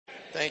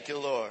Thank you,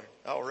 Lord.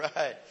 All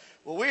right.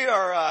 Well, we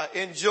are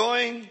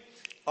enjoying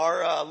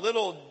our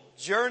little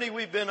journey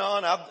we've been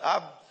on.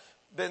 I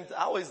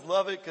always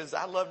love it because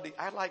I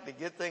like to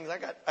get things.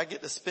 I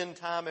get to spend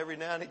time every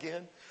now and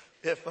again.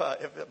 If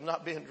I'm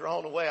not being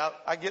drawn away,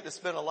 I get to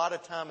spend a lot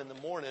of time in the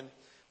morning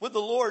with the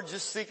Lord,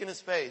 just seeking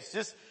His face.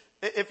 Just,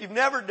 if you've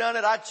never done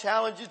it, I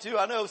challenge you to.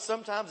 I know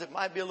sometimes it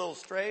might be a little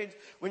strange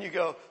when you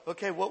go,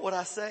 okay, what would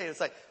I say? It's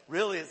like,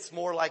 really, it's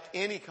more like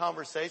any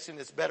conversation.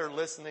 It's better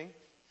listening.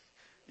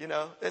 You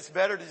know, it's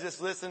better to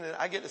just listen, and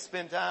I get to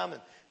spend time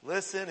and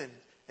listen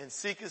and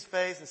seek His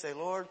face and say,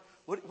 Lord,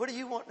 what do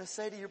you want to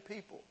say to your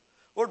people?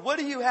 Lord, what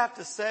do you have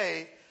to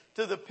say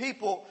to the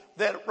people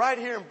that right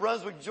here in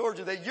Brunswick,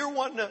 Georgia, that you're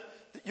wanting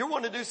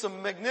to do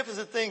some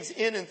magnificent things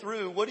in and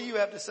through? What do you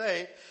have to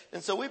say?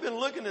 And so we've been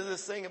looking at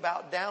this thing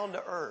about down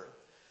to earth,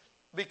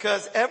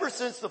 because ever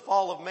since the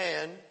fall of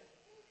man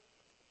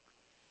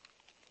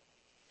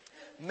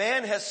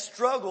has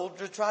struggled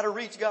to try to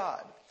reach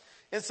God.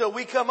 And so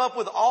we come up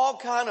with all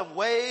kind of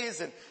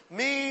ways and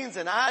means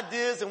and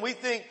ideas, and we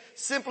think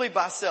simply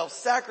by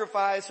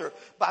self-sacrifice or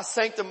by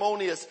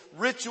sanctimonious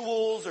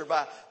rituals or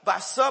by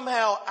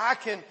somehow I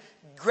can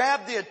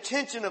grab the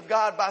attention of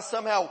God by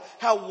somehow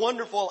how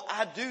wonderful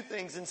I do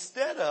things,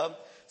 instead of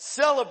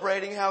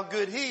celebrating how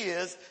good He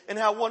is and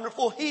how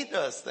wonderful He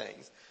does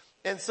things.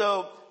 And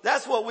so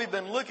that's what we've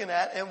been looking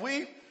at, and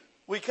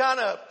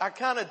I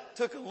kind of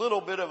took a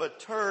little bit of a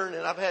turn,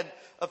 and I've had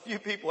a few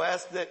people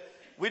ask that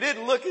we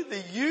didn't look at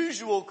the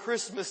usual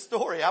Christmas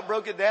story. I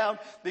broke it down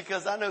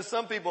because I know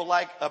some people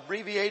like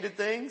abbreviated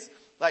things,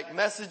 like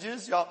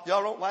messages. Y'all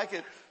don't like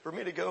it for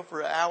me to go for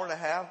an hour and a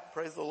half.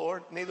 Praise the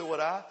Lord. Neither would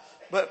I.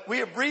 But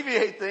we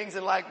abbreviate things,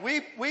 and like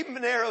we've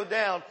narrowed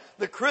down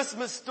the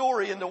Christmas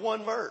story into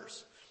one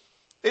verse.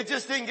 It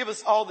just didn't give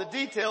us all the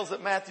details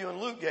that Matthew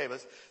and Luke gave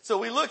us. So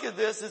we look at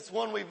this. It's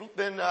one we've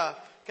been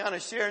kind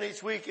of sharing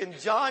each week. In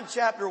John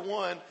chapter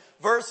 1,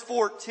 verse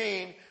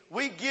 14,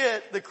 we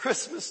get the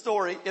Christmas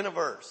story in a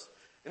verse.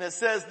 And it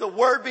says, the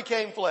Word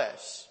became flesh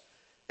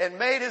and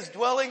made His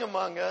dwelling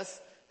among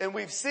us, and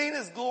we've seen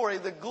His glory,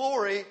 the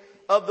glory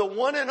of the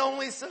one and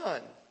only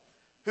Son,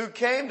 who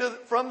came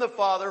from the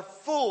Father,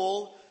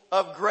 full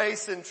of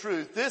grace and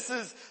truth. This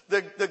is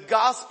the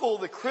gospel,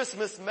 the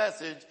Christmas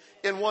message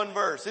in one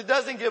verse. It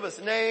doesn't give us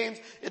names.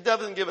 It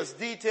doesn't give us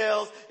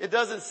details. It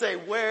doesn't say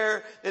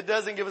where. It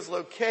doesn't give us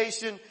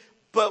location.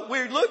 But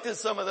we looked at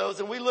some of those,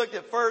 and we looked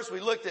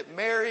at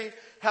Mary,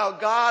 how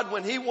God,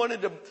 when He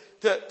wanted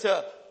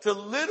to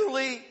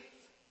literally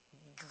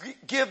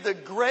give the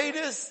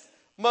greatest,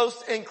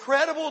 most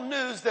incredible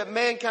news that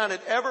mankind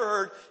had ever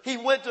heard, He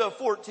went to a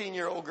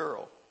 14-year-old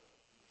girl.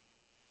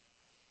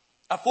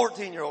 A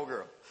 14-year-old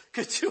girl.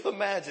 Could you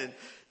imagine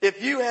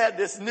if you had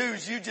this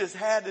news you just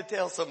had to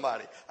tell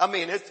somebody? I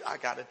mean, I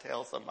got to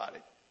tell somebody.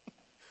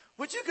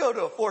 Would you go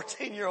to a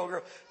 14-year-old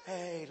girl?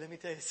 Hey, let me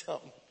tell you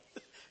something.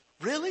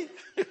 Really?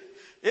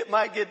 It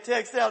might get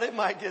texted out. It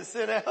might get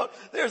sent out.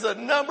 There's a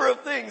number of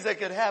things that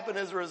could happen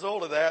as a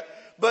result of that.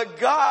 But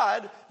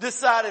God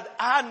decided,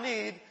 I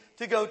need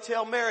to go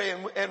tell Mary.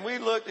 And we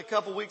looked a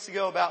couple weeks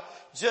ago about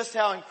just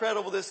how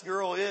incredible this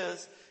girl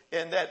is.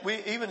 And that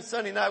even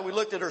Sunday night, we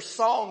looked at her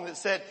song that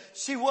said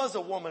she was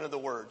a woman of the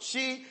Word.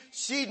 She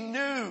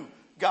knew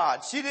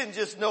God. She didn't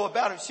just know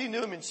about Him. She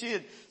knew Him, and she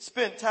had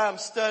spent time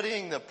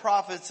studying the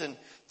prophets, and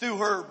through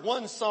her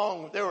one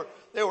song,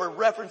 there were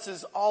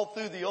references all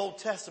through the Old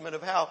Testament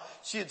of how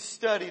she had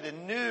studied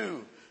and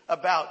knew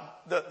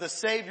about the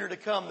Savior to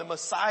come. The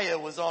Messiah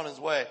was on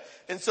His way.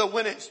 And so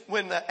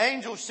when the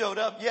angel showed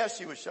up, yes,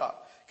 she was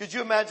shocked. Could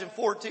you imagine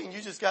 14? You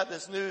just got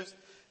this news.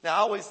 Now I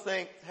always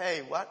think,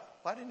 hey, why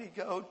didn't He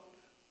go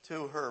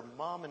to her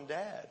mom and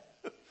dad?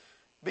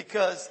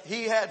 Because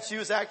she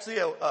was actually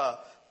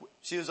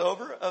she was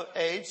over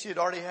age. She had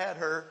already had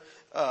her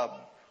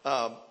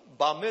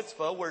bar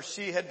mitzvah, where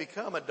she had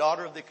become a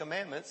daughter of the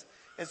commandments.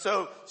 And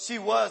so she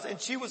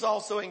was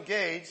also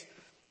engaged.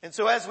 And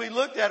so as we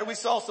looked at it, we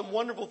saw some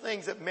wonderful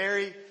things that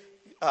Mary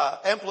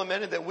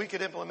implemented that we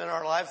could implement in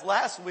our lives.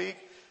 Last week,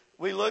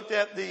 we looked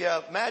at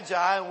the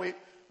Magi, and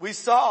we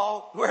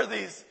saw where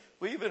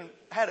we even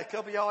had a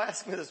couple of y'all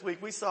ask me this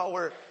week, we saw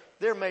where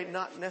there may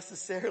not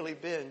necessarily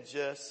been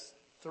just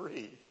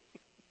 3.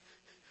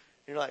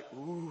 You're like,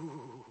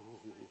 ooh.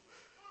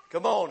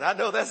 Come on, I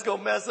know that's going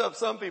to mess up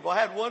some people. I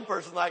had one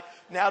person like,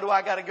 now do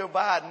I got to go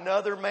buy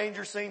another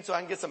manger scene so I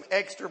can get some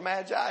extra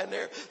Magi in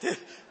there?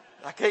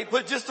 I can't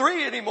put just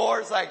 3 anymore.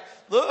 It's like,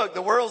 look,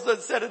 the world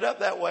doesn't set it up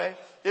that way.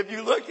 If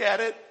you look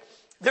at it,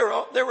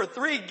 there were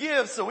 3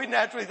 gifts, so we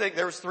naturally think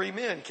there was 3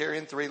 men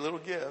carrying 3 little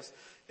gifts.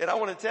 And I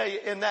want to tell you,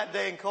 in that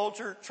day and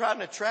culture,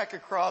 trying to track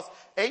across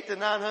 800 to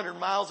 900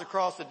 miles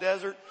across the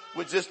desert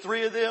with just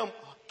 3 of them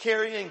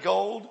carrying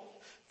gold,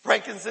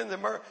 frankincense,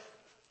 and myrrh,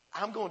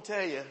 I'm going to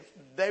tell you,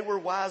 they were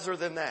wiser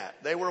than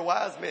that. They were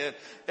wise men.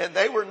 And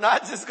they were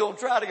not just going to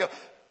try to go,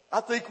 I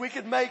think we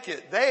could make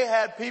it. They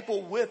had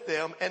people with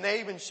them, and they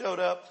even showed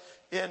up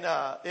in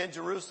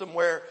Jerusalem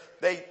where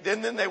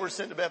then they were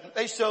sent to Bethlehem.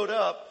 They showed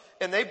up,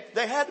 and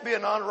they had to be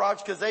an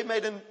entourage because they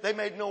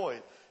made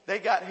noise. they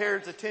got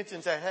Herod's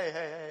attention, saying,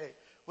 hey,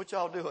 what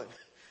y'all doing?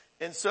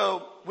 And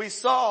so we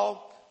saw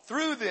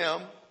through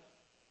them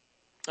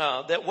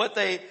that what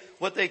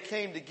they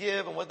came to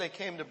give and what they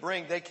came to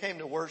bring, they came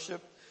to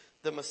worship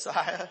the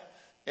Messiah.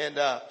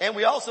 And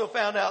we also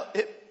found out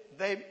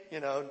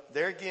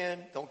there again,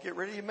 don't get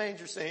rid of your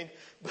manger scene,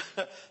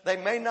 but they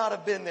may not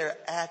have been there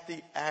at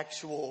the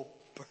actual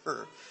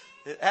birth.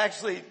 It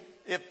actually,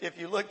 if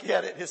you look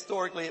at it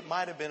historically, it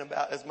might have been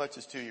about as much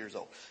as 2 years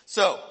old.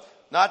 So,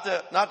 not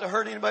to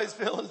hurt anybody's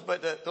feelings,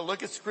 but to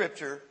look at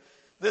Scripture.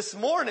 This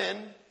morning,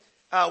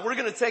 we're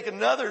going to take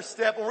another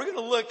step, and we're going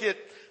to look at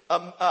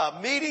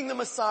meeting the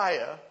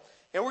Messiah,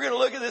 and we're going to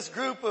look at this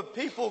group of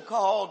people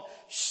called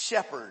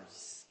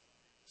shepherds.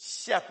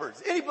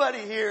 Shepherds. Anybody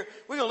here,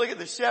 we're going to look at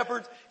the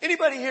shepherds.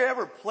 Anybody here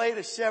ever played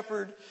a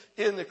shepherd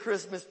in the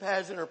Christmas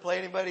pageant, or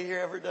anybody here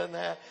ever done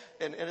that?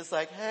 And it's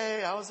like,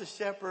 hey, I was a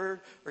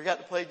shepherd, or got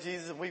to play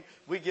Jesus, and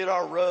we get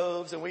our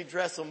robes and we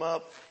dress them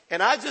up.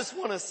 And I just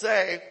want to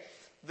say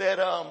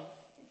that,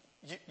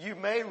 you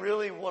may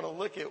really want to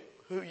look at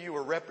who you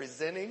were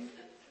representing.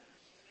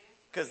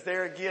 Because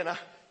there again,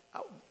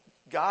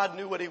 God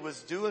knew what he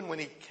was doing when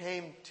he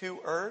came to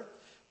earth.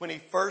 When he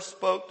first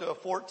spoke to a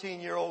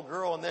 14-year-old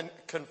girl, and then,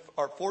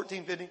 or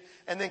 14, 15,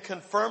 and then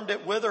confirmed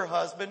it with her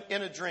husband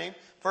in a dream.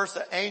 First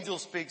the angel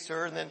speaks to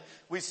her, and then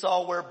we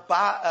saw where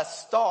by a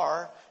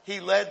star, he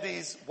led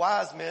these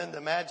wise men,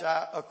 the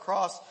Magi,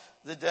 across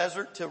the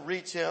desert to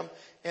reach him.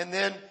 And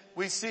then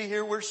we see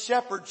here where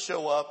shepherds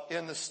show up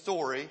in the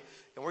story.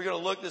 And we're going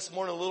to look this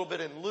morning a little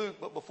bit in Luke,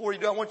 but before you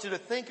do, I want you to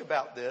think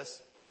about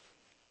this.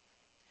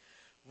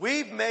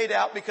 We've made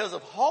out, because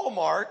of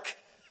Hallmark,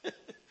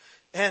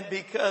 and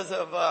because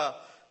of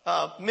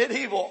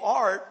medieval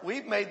art,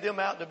 we've made them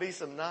out to be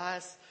some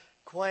nice,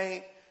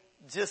 quaint,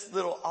 just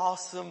little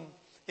awesome,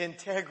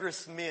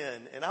 integrous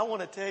men. And I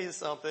want to tell you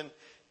something.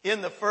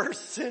 In the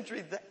first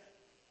century,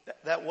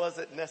 that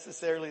wasn't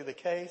necessarily the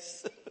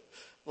case.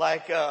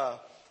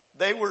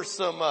 They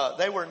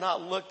were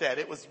not looked at.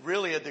 It was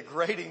really a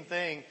degrading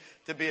thing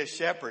to be a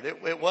shepherd.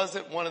 It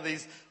wasn't one of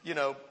these,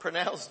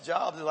 pronounced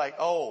jobs like,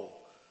 oh,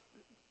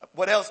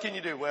 what else can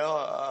you do?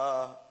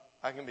 Well,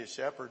 I can be a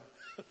shepherd.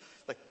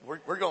 Like,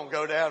 we're going to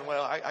go down.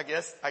 Well, I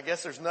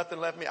guess there's nothing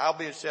left me. I'll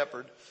be a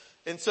shepherd.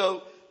 And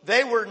so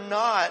they were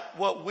not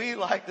what we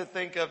like to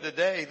think of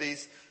today,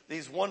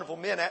 these wonderful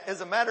men.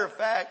 As a matter of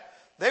fact,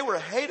 they were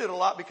hated a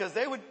lot because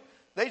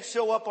they'd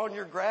show up on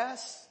your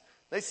grass.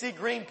 They see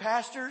green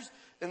pastures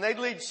and they'd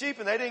lead sheep,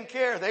 and they didn't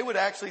care. They would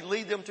actually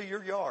lead them to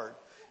your yard,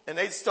 and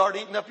they'd start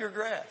eating up your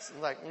grass.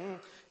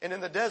 And in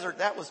the desert,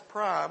 that was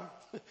prime.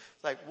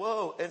 It's like,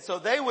 whoa. And so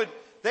they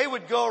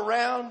would go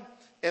around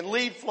and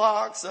lead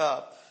flocks.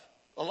 A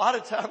lot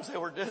of times they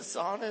were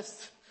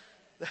dishonest.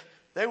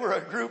 They were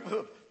a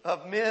group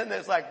of men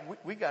that's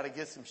like, we got to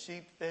get some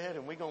sheep fed,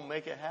 and we're going to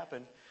make it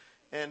happen.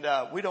 And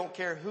we don't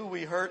care who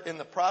we hurt in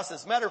the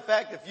process. Matter of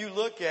fact, if you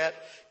look at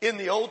in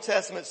the Old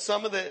Testament,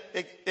 some of the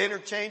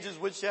interchanges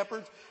with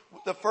shepherds,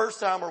 the first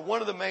time, or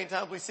one of the main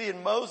times we see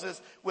in Moses,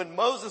 when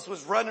Moses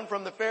was running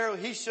from the Pharaoh,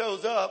 he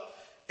shows up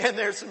and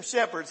there's some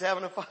shepherds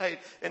having a fight,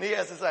 and he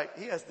has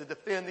to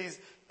defend these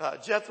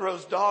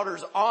Jethro's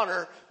daughter's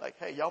honor. Like,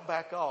 hey, y'all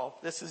back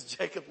off. This is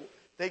Jacob.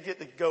 They get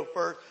to go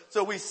first.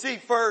 So we see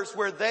first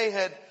where they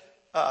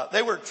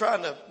were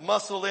trying to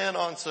muscle in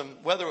on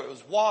whether it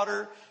was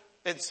water,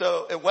 and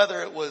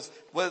whether it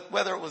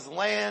was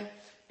land.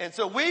 And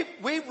so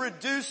we've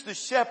reduced the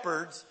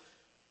shepherds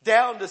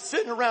down to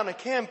sitting around a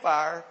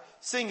campfire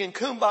singing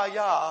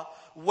Kumbaya,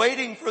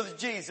 waiting for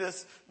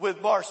Jesus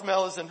with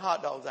marshmallows and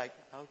hot dogs. Like,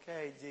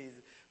 okay, Jesus.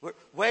 We're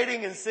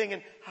waiting and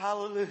singing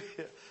hallelujah.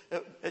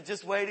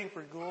 Just waiting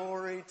for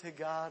glory to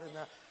God.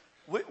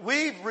 And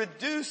we've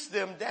reduced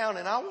them down.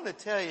 And I want to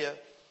tell you,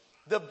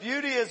 the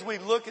beauty as we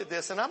look at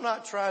this, and I'm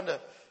not trying to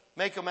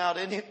make them out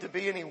to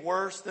be any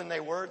worse than they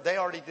were. They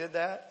already did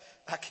that.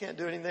 I can't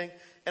do anything.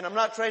 And I'm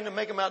not trying to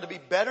make them out to be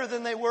better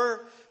than they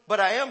were, but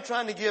I am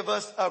trying to give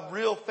us a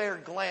real fair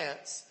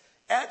glance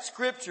at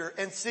Scripture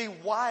and see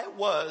why it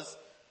was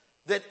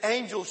that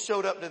angels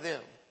showed up to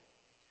them.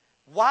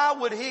 Why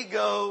would he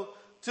go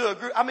to a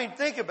group? I mean,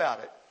 think about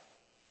it.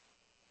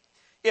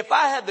 If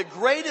I had the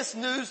greatest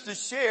news to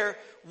share,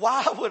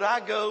 why would I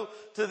go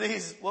to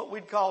these, what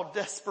we'd call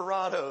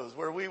desperados,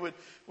 where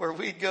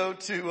we'd go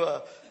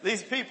to,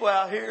 these people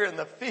out here in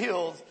the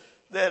fields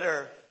that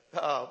are,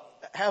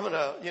 having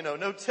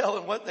no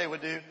telling what they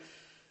would do.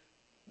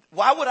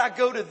 Why would I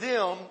go to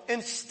them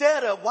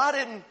instead of, why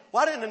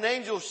didn't an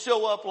angel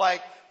show up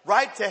like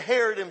right to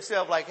Herod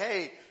himself, like,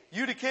 hey,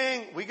 you the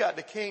king? We got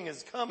the king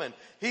is coming.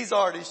 He's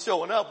already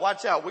showing up.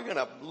 Watch out. We're going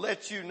to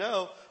let you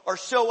know. Or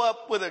show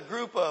up with a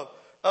group of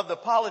the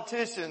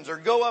politicians, or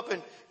go up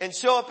and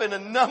show up in a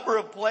number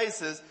of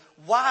places.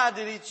 Why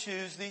did he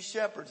choose these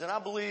shepherds? And I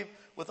believe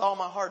with all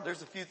my heart,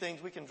 there's a few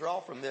things we can draw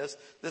from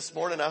this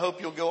morning. I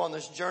hope you'll go on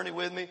this journey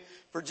with me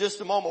for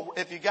just a moment.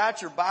 If you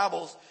got your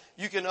Bibles,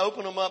 you can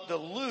open them up to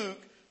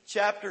Luke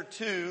chapter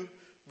 2,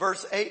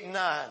 verse 8 and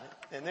 9.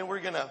 And then we're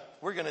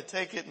gonna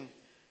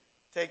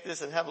take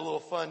this and have a little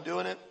fun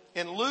doing it.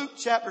 in Luke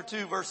chapter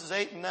 2 verses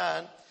 8 and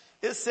 9,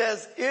 it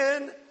says,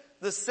 in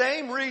the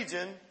same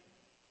region,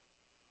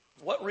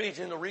 what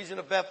region? The region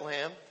of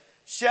Bethlehem,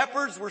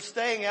 shepherds were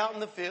staying out in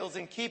the fields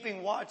and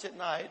keeping watch at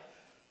night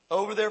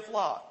over their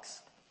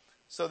flocks.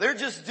 So they're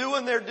just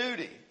doing their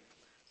duty.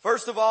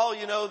 First of all,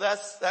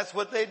 that's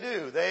what they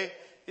do.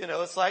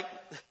 It's like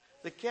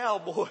the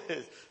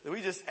cowboys.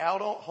 We just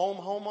out on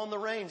home on the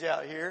range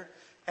out here.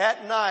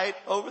 At night,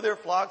 over their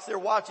flocks, they're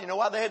watching. You know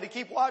why they had to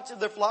keep watch of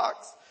their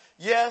flocks?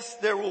 Yes,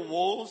 there were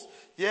wolves.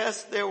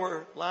 Yes, there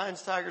were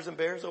lions, tigers, and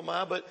bears. Oh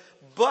my!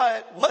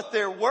 But what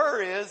there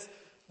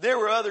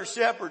were other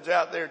shepherds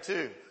out there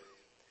too,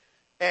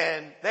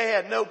 and they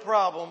had no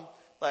problem.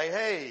 Like,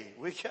 hey,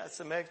 we got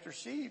some extra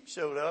sheep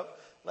showed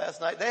up last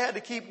night. They had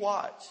to keep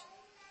watch.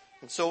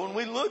 And so when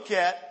we look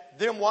at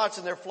them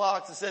watching their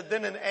flocks, it said,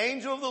 then an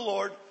angel of the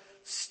Lord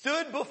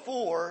stood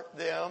before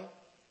them,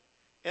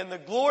 and the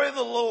glory of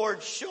the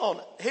Lord shone.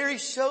 Here he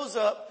shows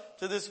up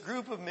to this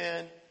group of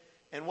men,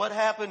 and what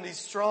happened? He's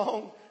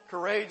strong,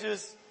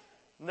 courageous,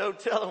 no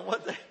telling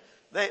what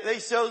they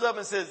shows up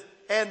and says,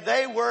 and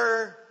they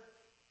were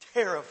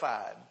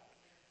terrified.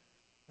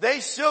 They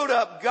showed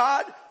up.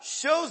 God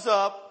shows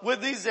up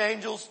with these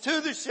angels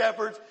to the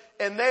shepherds,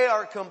 and they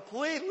are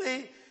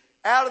completely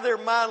out of their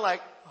mind,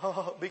 like,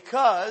 oh,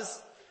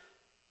 because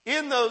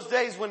in those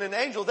days when an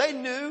angel,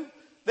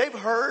 they've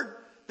heard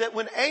that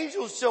when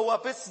angels show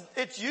up,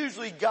 it's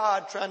usually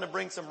God trying to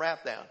bring some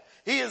wrath down.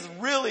 He is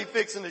really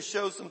fixing to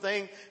show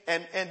something,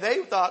 and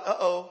they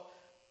thought,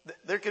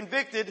 they're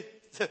convicted.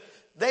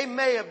 They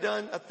may have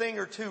done a thing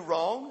or two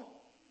wrong.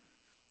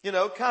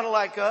 Kind of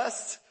like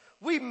us.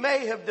 We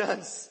may have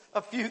done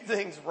a few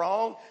things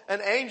wrong.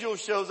 An angel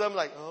shows up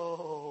like,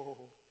 oh.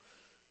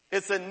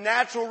 It's a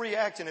natural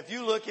reaction. If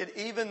you look at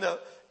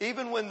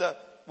even when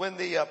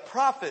the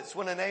prophets,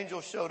 when an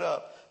angel showed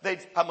up,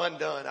 I'm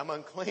undone, I'm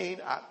unclean,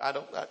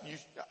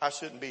 I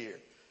shouldn't be here.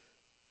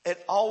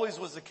 It always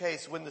was the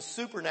case when the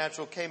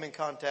supernatural came in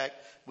contact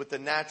with the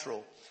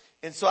natural.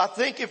 And so I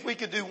think if we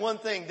could do one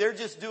thing, they're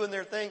just doing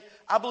their thing.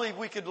 I believe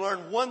we could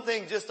learn one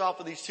thing just off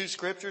of these two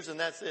scriptures, and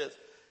that's this.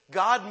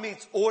 God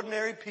meets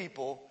ordinary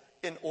people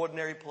in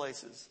ordinary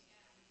places.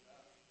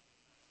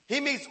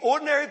 He meets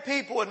ordinary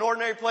people in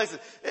ordinary places.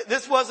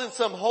 This wasn't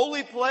some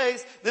holy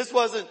place.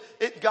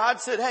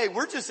 God said, hey,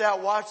 we're just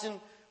out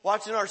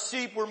watching our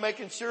sheep. We're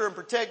making sure and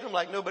protecting them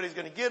like nobody's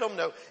going to get them.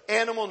 No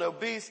animal, no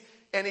beast.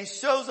 And he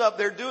shows up.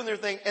 They're doing their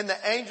thing. And the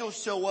angels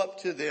show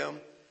up to them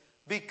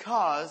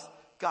because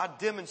God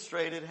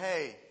demonstrated,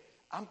 hey,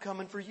 I'm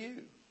coming for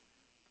you.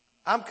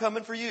 I'm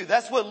coming for you.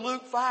 That's what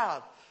Luke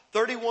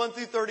 5:31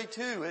 through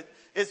 32.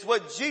 It's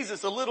what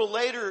Jesus, a little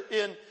later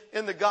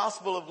in the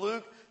Gospel of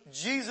Luke,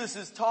 Jesus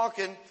is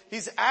talking.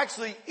 He's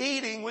actually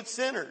eating with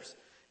sinners.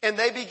 And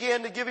they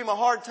began to give him a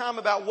hard time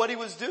about what he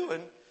was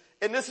doing.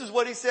 And this is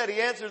what he said. He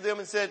answered them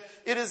and said,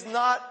 it is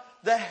not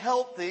the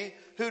healthy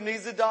who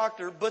needs a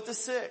doctor, but the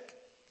sick.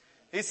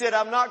 He said,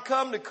 I'm not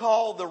come to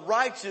call the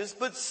righteous,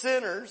 but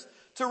sinners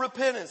to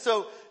repentance.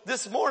 So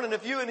this morning,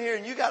 if you're in here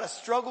and you got a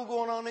struggle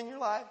going on in your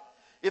life,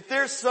 if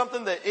there's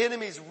something the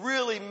enemy's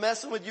really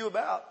messing with you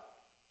about,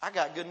 I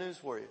got good news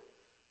for you.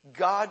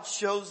 God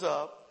shows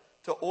up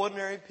to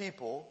ordinary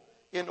people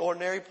in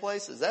ordinary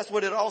places. That's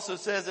what it also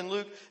says in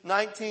Luke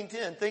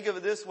 19:10. Think of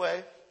it this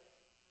way.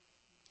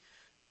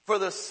 For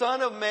the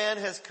Son of Man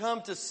has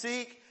come to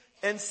seek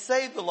and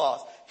save the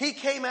lost. He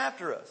came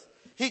after us.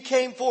 He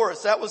came for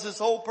us. That was his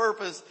whole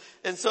purpose.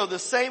 And so the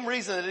same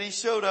reason that he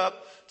showed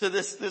up to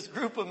this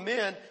group of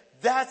men,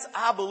 that's,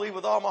 I believe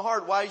with all my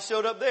heart, why he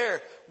showed up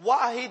there.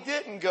 Why he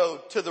didn't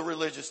go to the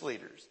religious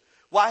leaders.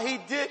 Why he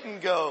didn't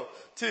go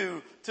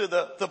to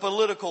the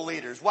political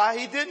leaders. Why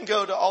he didn't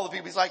go to all the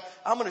people. He's like,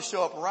 I'm going to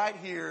show up right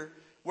here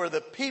where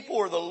the people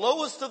are the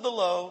lowest of the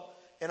low,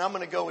 and I'm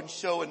going to go and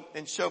show in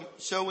and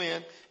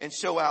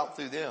show out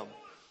through them.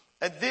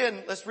 And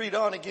then let's read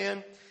on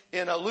again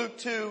in Luke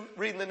 2,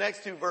 reading the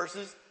next two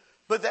verses.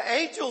 But the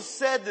angel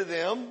said to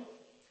them,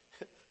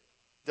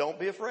 don't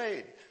be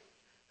afraid.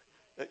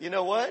 You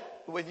know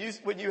what? When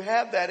you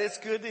have that, it's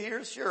good to hear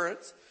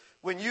assurance.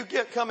 When you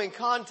come in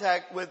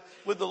contact with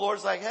the Lord,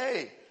 it's like,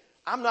 hey,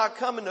 I'm not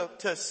coming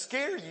to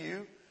scare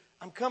you.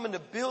 I'm coming to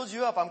build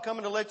you up. I'm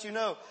coming to let you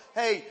know,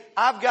 hey,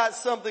 I've got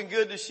something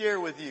good to share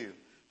with you.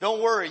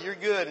 Don't worry, you're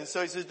good. And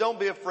so he says, don't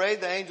be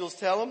afraid. The angels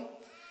tell him.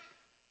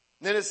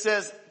 Then it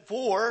says,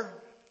 for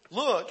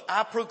look,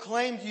 I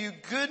proclaim to you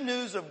good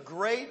news of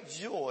great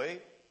joy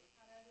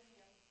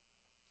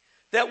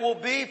that will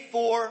be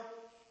for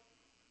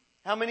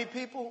how many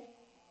people?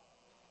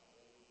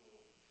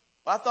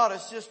 I thought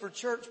it's just for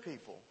church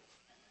people.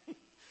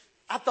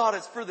 I thought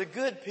it's for the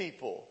good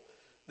people.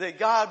 That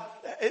God,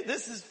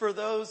 this is for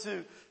those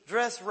who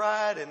dress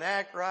right and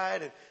act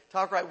right and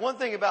talk right. One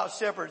thing about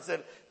shepherds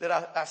that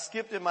I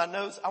skipped in my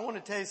notes, I want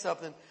to tell you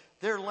something.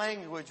 Their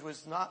language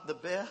was not the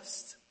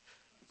best.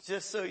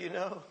 Just so you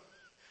know.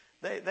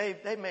 They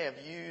may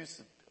have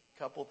used a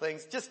couple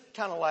things, just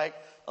kind of like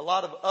a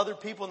lot of other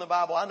people in the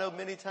Bible. I know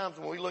many times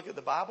when we look at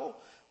the Bible,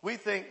 we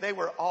think they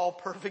were all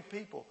perfect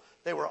people.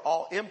 They were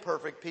all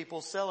imperfect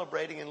people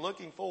celebrating and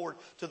looking forward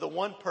to the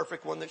one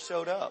perfect one that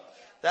showed up.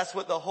 That's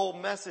what the whole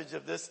message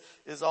of this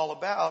is all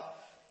about.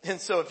 And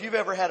so if you've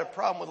ever had a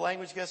problem with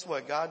language, guess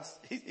what?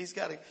 He's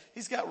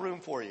got room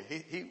for you.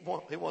 He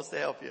wants to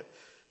help you. It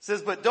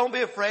says, but don't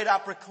be afraid. I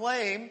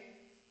proclaim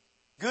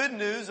good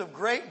news of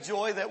great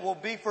joy that will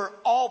be for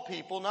all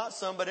people, not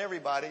some, but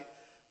everybody.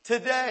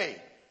 Today,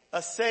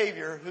 a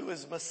Savior who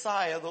is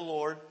Messiah, the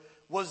Lord,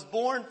 was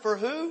born for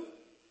who?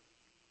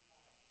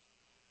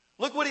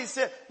 Look what he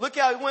said. Look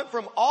how he went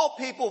from all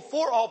people,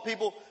 for all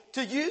people,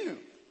 to you.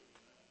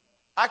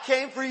 I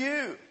came for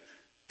you.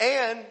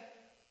 And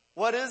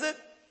what is it?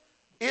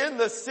 In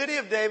the city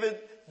of David,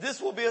 this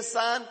will be a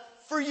sign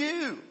for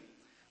you.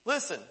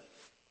 Listen,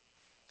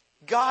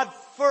 God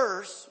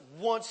first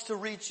wants to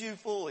reach you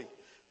fully.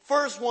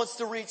 First wants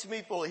to reach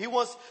me fully. He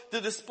wants to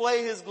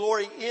display his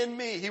glory in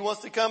me. He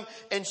wants to come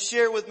and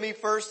share with me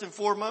first and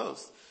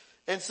foremost.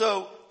 And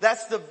so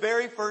that's the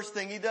very first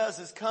thing he does,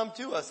 is come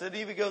to us. It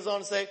even goes on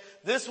to say,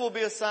 this will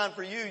be a sign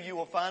for you. You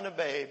will find a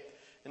babe.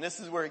 And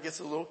this is where it gets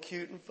a little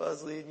cute and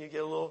fuzzly, and you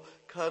get a little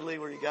cuddly,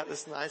 where you got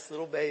this nice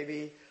little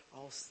baby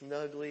all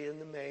snugly in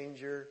the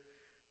manger.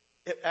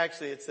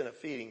 It's in a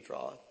feeding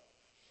trough.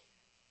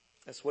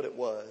 That's what it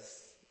was.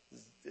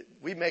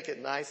 We make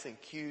it nice and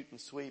cute and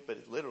sweet, but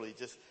it literally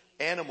just,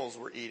 animals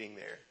were eating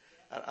there.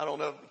 I don't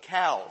know,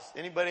 cows.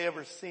 Anybody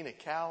ever seen a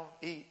cow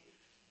eat?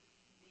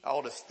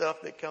 All the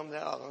stuff that comes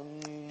out.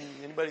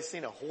 Anybody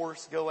seen a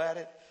horse go at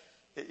it?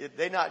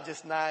 They're not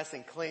just nice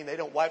and clean. They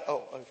don't wipe,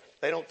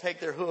 they don't take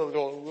their hooves and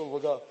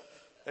go.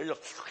 They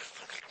just,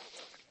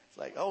 it's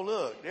like, oh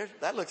look,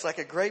 that looks like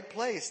a great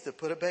place to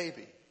put a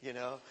baby, you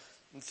know.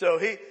 And so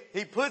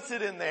he puts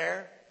it in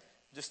there,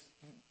 just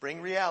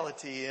bring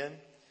reality in.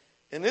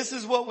 And this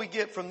is what we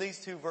get from these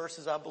two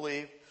verses, I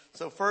believe.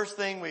 So first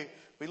thing,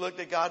 we looked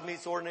at God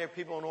meets ordinary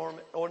people in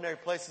ordinary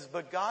places,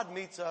 but God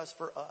meets us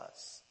for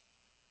us.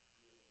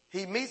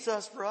 He meets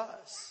us for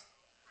us.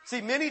 See,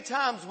 many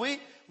times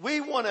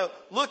we want to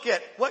look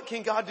at what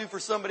can God do for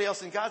somebody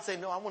else, and God say,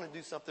 no, I want to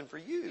do something for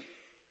you.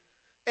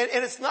 And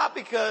it's not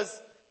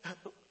because,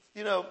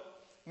 you know,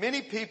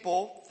 many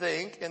people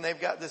think, and they've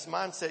got this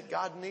mindset,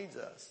 God needs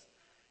us.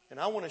 And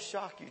I want to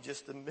shock you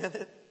just a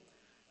minute.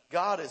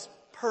 God is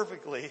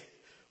perfectly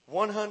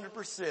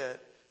 100%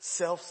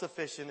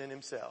 self-sufficient in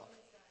himself.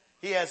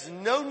 He has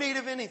no need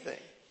of anything.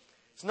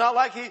 It's not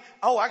like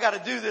I got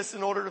to do this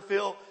in order to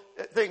feel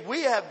thing.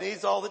 We have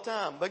needs all the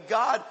time. But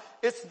God,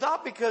 it's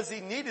not because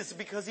he needed us, it's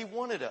because he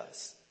wanted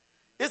us.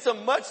 It's a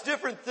much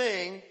different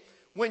thing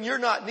when you're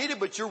not needed,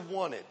 but you're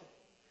wanted.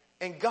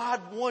 And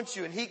God wants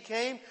you. And he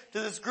came to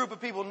this group of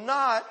people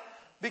not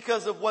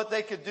because of what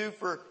they could do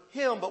for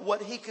him, but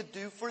what he could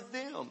do for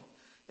them.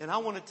 And I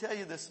want to tell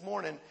you this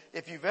morning,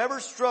 if you've ever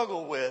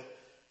struggled with,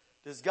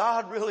 does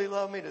God really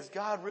love me?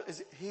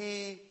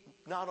 He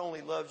not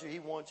only loves you, he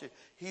wants you.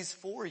 He's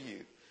for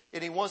you.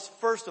 And he wants,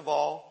 first of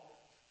all,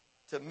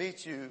 to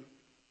meet you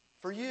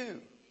for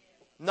you.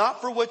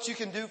 Not for what you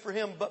can do for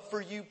him, but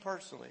for you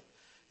personally.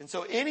 And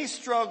so any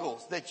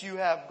struggles that you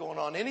have going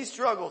on, any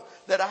struggles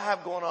that I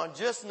have going on,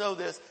 just know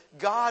this.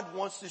 God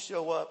wants to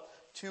show up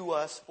to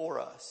us for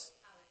us.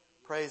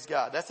 Praise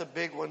God. That's a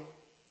big one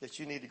that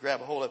you need to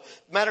grab a hold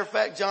of. Matter of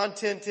fact, John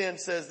 10:10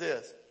 says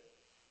this.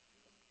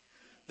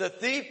 The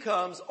thief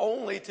comes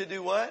only to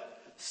do what?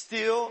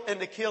 Steal and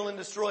to kill and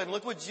destroy. And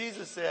look what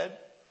Jesus said.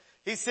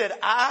 He said,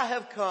 I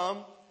have come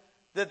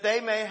that they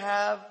may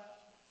have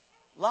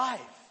life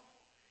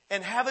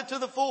and have it to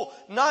the full.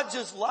 Not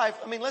just life.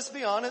 I mean, let's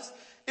be honest.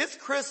 It's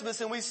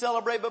Christmas and we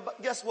celebrate,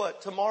 but guess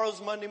what?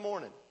 Tomorrow's Monday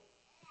morning.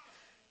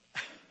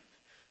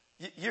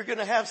 You're going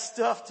to have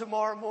stuff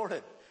tomorrow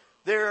morning.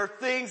 There are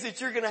things that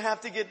you're going to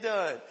have to get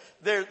done.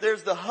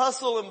 There's the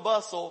hustle and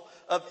bustle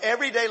of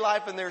everyday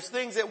life, and there's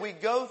things that we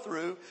go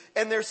through,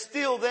 and they're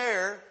still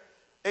there.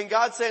 And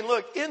God's saying,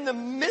 look, in the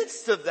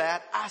midst of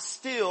that, I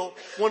still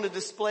want to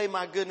display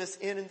my goodness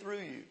in and through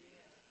you.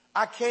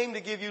 I came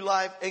to give you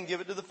life and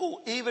give it to the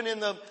full.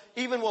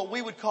 Even what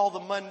we would call the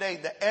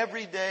mundane, the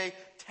everyday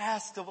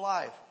task of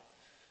life.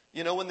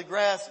 You know, when the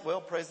grass,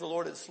 well, praise the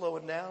Lord, it's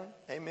slowing down.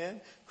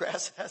 Amen.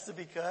 Grass has to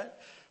be cut.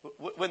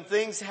 When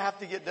things have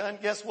to get done,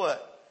 guess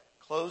what?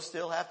 Clothes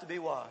still have to be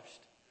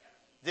washed.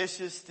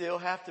 Dishes still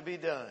have to be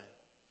done.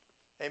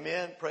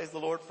 Amen. Praise the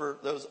Lord for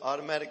those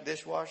automatic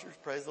dishwashers.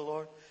 Praise the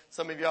Lord.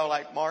 Some of y'all are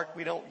like, Mark,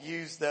 we don't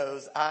use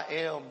those. I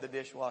am the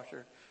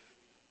dishwasher.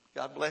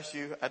 God bless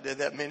you. I did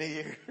that many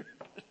years.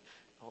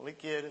 Only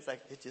kid. It's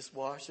like, just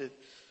wash it.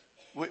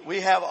 We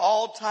have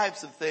all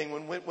types of things.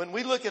 When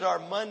we look at our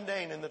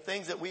mundane and the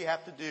things that we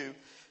have to do,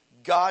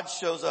 God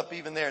shows up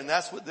even there. And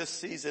that's what this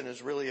season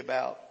is really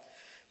about.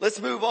 Let's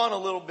move on a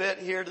little bit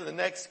here to the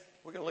next.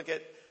 We're going to look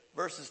at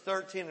verses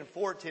 13 and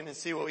 14 and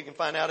see what we can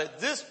find out at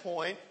this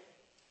point.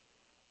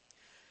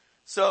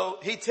 So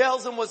he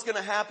tells them what's going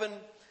to happen.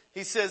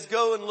 He says,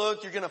 go and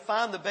look. You're going to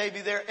find the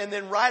baby there. And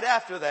then right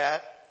after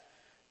that,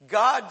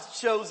 God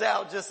shows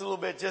out just a little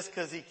bit just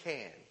because he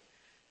can.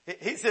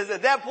 He says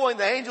at that point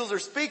the angels are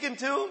speaking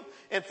to him,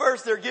 and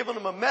first they're giving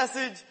him a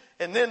message,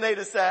 and then they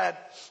decide,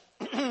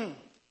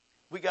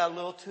 we got a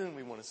little tune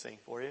we want to sing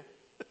for you.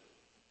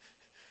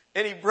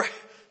 And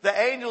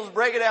the angels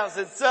break it out and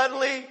said,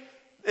 suddenly,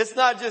 it's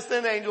not just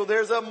an angel,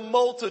 there's a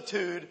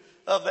multitude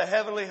of the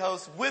heavenly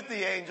hosts with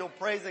the angel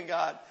praising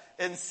God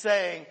and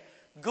saying,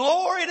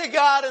 glory to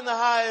God in the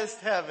highest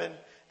heaven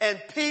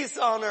and peace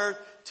on earth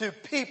to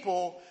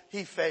people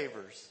he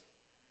favors.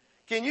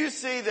 Can you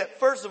see that,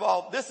 first of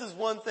all, this is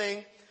one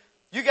thing.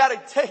 You got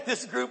to take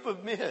this group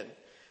of men.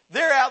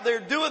 They're out there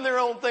doing their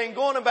own thing,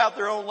 going about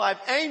their own life.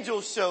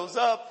 Angel shows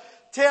up,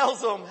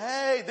 tells them,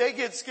 hey, they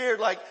get scared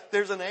like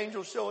there's an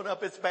angel showing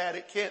up. It's bad.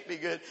 It can't be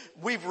good.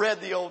 We've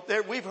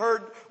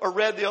heard or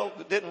read the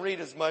old, didn't read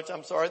as much.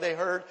 I'm sorry. They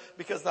heard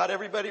because not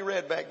everybody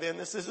read back then.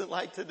 This isn't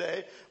like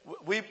today.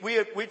 We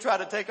try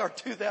to take our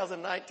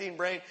 2019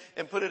 brain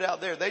and put it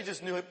out there. They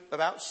just knew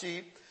about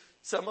sheep.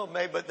 Some of them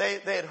may, but they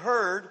had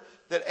heard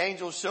that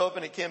angels show up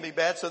and it can be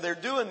bad. So they're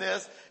doing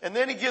this. And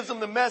then he gives them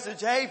the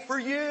message, hey, for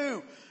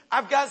you,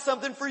 I've got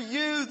something for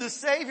you. The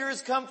Savior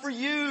has come for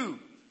you.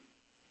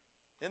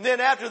 And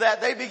then after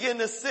that, they begin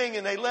to sing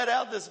and they let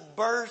out this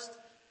burst.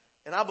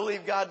 And I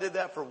believe God did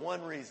that for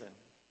one reason.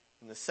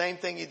 And the same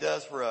thing he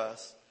does for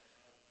us.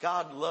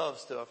 God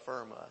loves to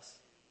affirm us.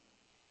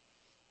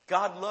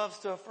 God loves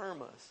to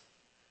affirm us.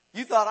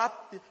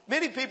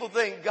 Many people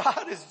think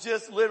God is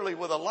just literally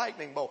with a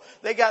lightning bolt.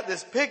 They got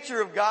this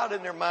picture of God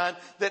in their mind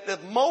that the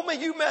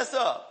moment you mess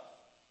up,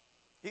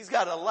 he's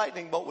got a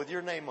lightning bolt with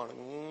your name on it.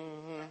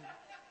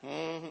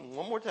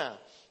 One more time.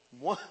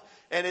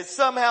 And it's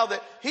somehow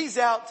that he's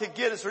out to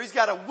get us, or he's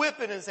got a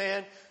whip in his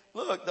hand.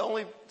 Look, the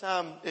only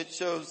time it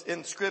shows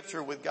in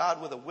scripture with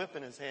God with a whip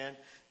in his hand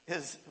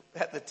is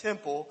at the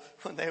temple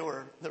when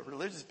the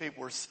religious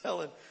people were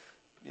selling,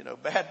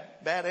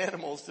 bad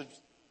animals to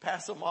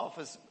pass them off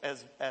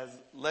as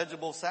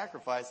legible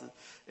sacrifices.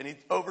 And he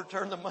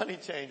overturned the money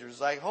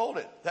changers. Like, hold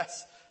it.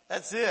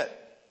 That's it.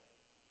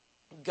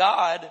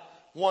 God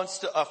wants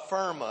to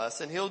affirm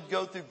us, and he'll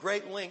go through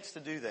great lengths to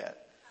do that.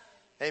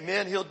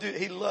 Amen.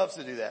 He loves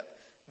to do that.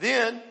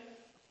 Then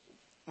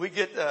we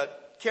get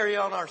carry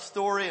on our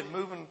story and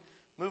moving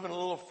a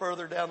little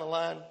further down the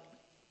line.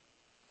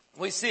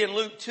 We see in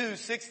Luke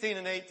 2:16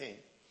 and 18,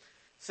 it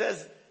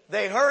says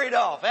they hurried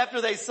off after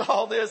they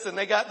saw this and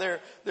they got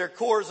their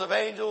chorus of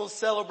angels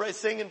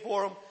singing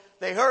for them.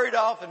 They hurried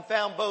off and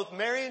found both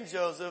Mary and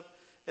Joseph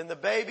and the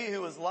baby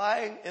who was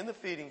lying in the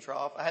feeding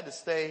trough. I had to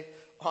stay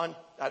on.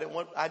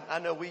 I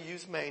know we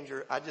use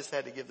manger. I just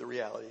had to give the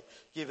reality,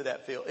 give it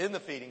that feel in the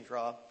feeding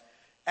trough.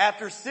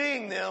 After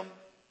seeing them,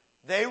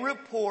 they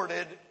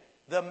reported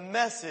the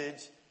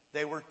message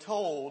they were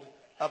told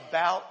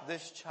about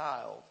this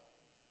child.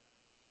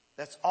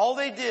 That's all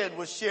they did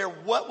was share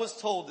what was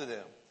told to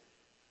them.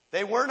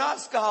 They were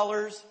not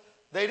scholars.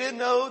 They didn't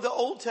know the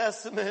Old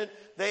Testament.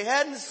 They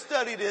hadn't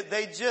studied it.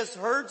 They just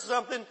heard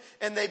something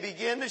and they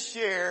began to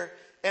share.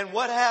 And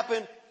what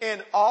happened?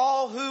 And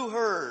all who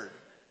heard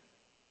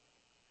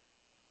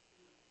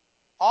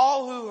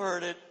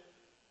it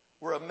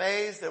were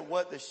amazed at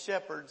what the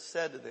shepherds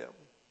said to them.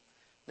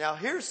 Now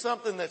here's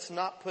something that's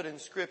not put in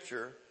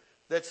scripture,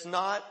 that's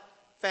not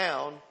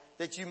found,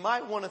 that you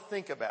might want to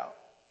think about.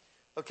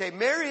 Okay,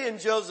 Mary and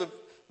Joseph,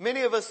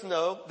 many of us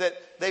know that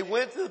they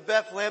went to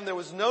Bethlehem. There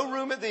was no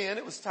room at the inn.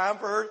 It was time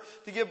for her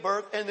to give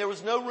birth, and there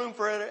was no room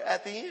for her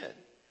at the inn.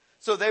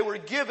 So they were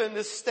given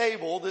this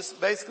stable, this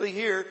basically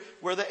here,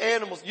 where the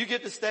animals, you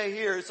get to stay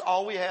here. It's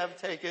all we have,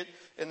 take it.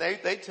 And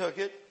they took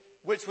it,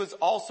 which was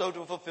also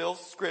to fulfill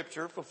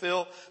scripture,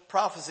 fulfill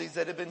prophecies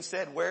that had been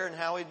said where and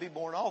how he'd be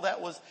born. All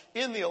that was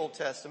in the Old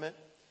Testament.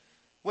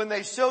 When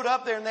they showed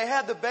up there and they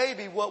had the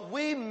baby, what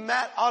we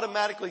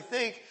automatically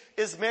think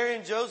is Mary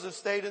and Joseph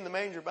stayed in the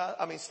manger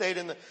stayed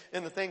in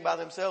the thing by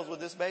themselves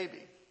with this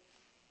baby.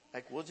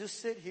 Like, we'll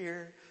just sit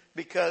here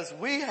because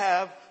we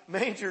have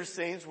manger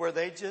scenes where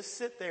they just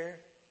sit there.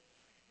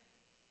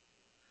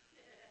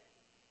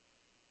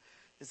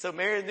 And so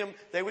Mary and them,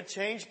 they would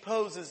change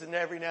poses and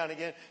every now and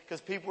again because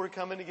people were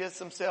coming to get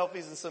some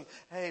selfies and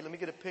hey, let me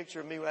get a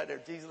picture of me right there.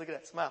 Jesus, look at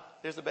that smile.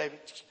 There's the baby.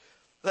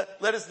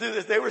 Let us do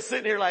this. They were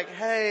sitting here like,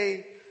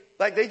 hey,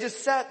 like they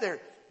just sat there.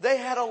 They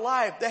had a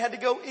life. They had to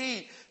go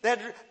eat.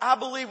 I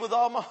believe with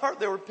all my heart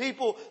there were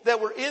people that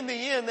were in the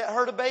inn that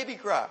heard a baby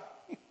cry.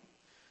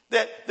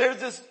 That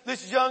there's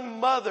this young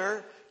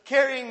mother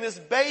carrying this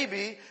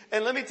baby,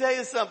 and let me tell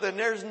you something,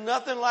 there's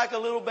nothing like a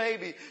little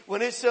baby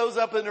when it shows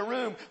up in the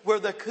room where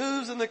the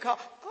coos and the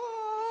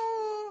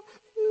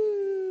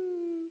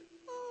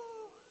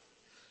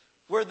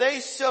where they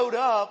showed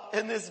up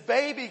and this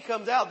baby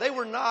comes out. They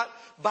were not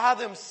by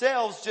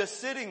themselves just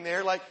sitting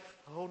there like,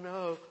 oh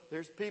no,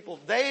 there's people.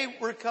 They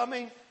were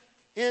coming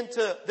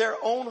into their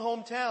own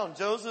hometown,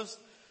 Joseph's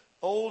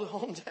old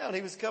hometown.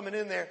 He was coming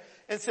in there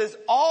and says,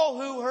 all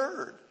who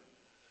heard.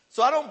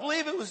 So I don't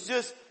believe it was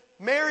just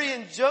Mary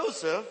and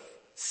Joseph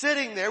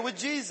sitting there with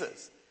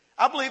Jesus.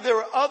 I believe there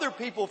were other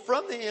people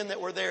from the inn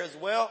that were there as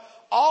well.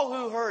 All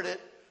who heard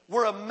it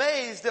were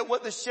amazed at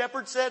what the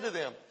shepherd said to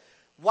them.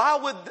 Why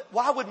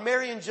would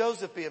Mary and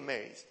Joseph be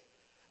amazed?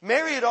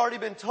 Mary had already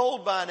been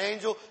told by an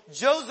angel.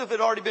 Joseph had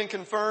already been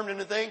confirmed in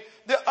the thing.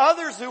 The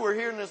others who were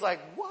hearing this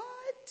like, what?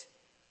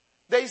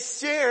 They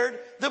shared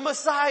the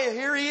Messiah.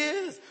 Here he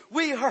is.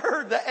 We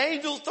heard, the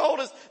angels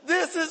told us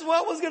this is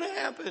what was going to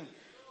happen.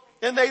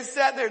 And they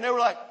sat there and they were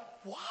like,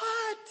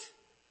 what?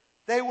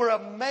 They were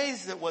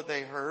amazed at what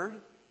they heard.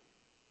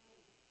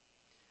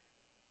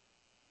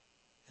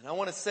 And I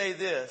want to say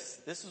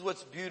this. This is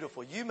what's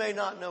beautiful. You may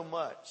not know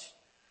much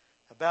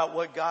about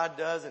what God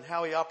does and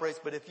how he operates,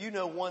 but if you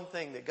know one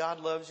thing, that God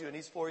loves you and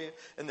he's for you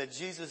and that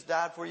Jesus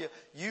died for you,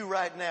 you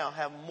right now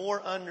have more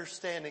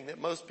understanding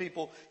than most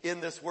people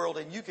in this world,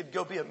 and you could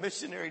go be a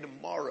missionary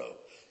tomorrow.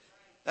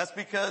 That's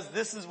because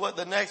this is what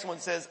the next one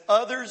says.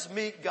 Others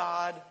meet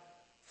God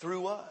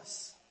through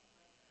us.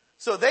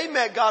 So they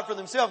met God for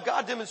themselves.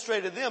 God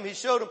demonstrated them. He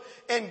showed them.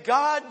 And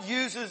God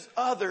uses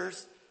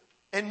others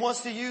and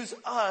wants to use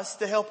us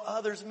to help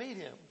others meet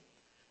him.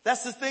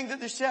 That's the thing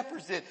that the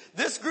shepherds did.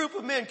 This group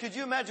of men, could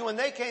you imagine when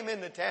they came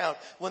into town,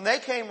 when they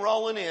came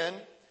rolling in?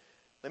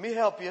 Let me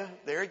help you.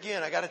 There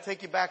again, I got to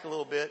take you back a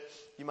little bit.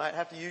 You might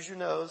have to use your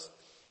nose.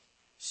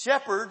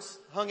 Shepherds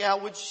hung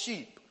out with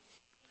sheep.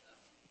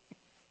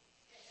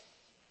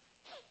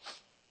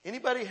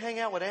 Anybody hang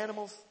out with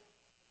animals?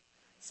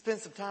 Spend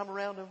some time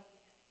around them?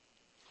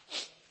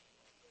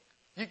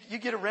 You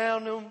get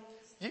around them.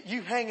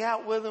 You hang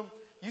out with them.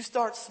 You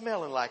start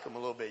smelling like them a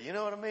little bit. You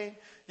know what I mean?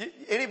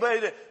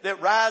 Anybody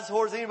that rides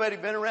horses, anybody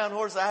been around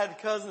horses? I had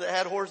cousins that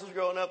had horses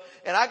growing up,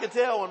 and I could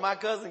tell when my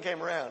cousin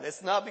came around.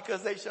 It's not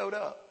because they showed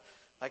up.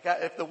 Like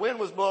if the wind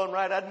was blowing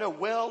right, I'd know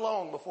well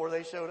long before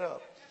they showed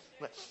up.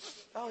 Like,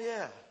 oh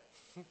yeah.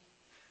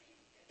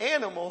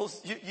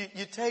 Animals,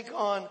 you take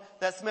on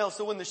that smell.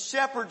 So when the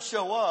shepherds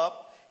show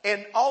up,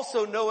 and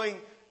also knowing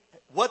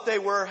what they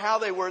were, how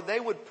they were, they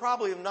would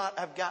probably not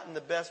have gotten the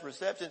best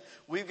reception.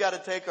 We've got to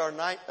take our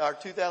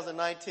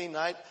 2019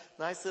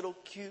 nice little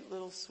cute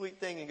little sweet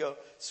thing and go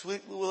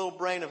sweet little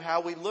brain of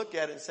how we look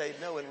at it and say,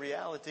 no, in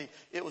reality,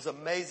 it was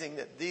amazing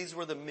that these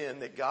were the men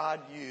that God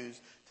used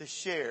to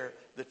share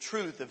the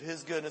truth of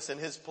his goodness and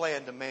his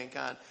plan to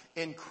mankind.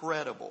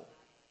 Incredible.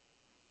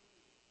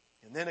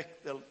 And then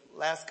the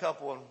last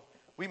couple, and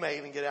we may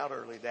even get out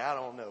early. I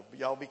don't know. But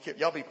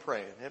y'all be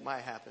praying. It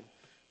might happen.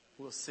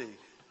 We'll see.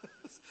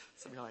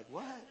 Some of you are like,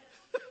 what?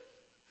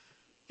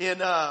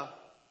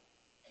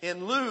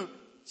 In Luke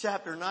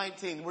chapter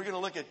 19, we're going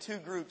to look at two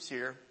groups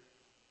here.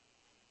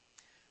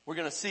 We're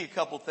going to see a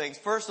couple things.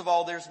 First of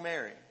all, there's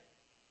Mary.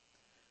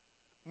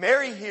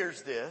 Mary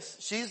hears this.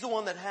 She's the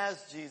one that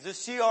has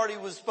Jesus. She already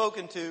was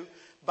spoken to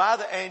by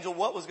the angel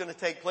what was going to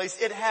take place.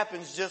 It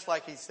happens just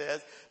like he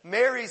says.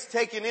 Mary's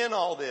taking in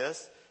all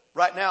this.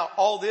 Right now,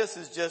 all this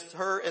is just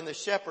her and the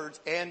shepherds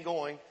and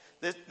going.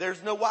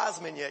 There's no wise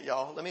men yet,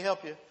 y'all. Let me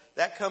help you.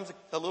 That comes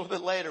a little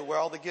bit later where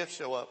all the gifts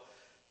show up.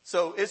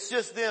 So it's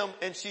just them,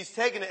 and she's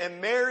taking it.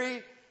 And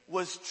Mary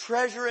was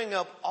treasuring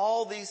up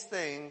all these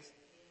things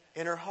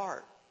in her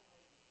heart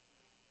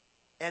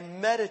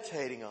and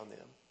meditating on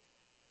them.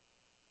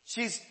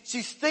 She's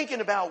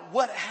thinking about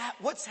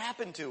what's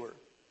happened to her.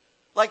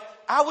 Like,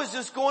 I was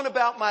just going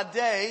about my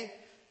day.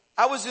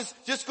 I was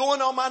just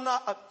going on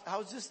I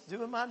was just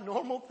doing my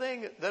normal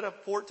thing that a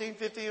 14,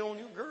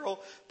 15-year-old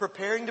girl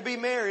preparing to be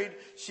married.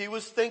 She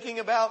was thinking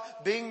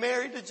about being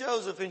married to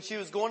Joseph, and she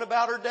was going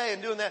about her day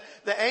and doing that.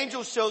 The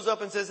angel shows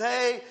up and says,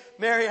 hey,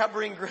 Mary, I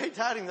bring great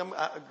tidings,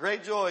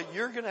 great joy.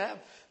 You're going to have,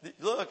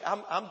 look,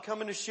 I'm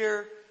coming to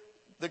share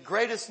the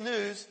greatest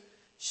news.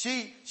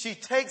 She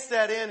takes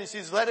that in and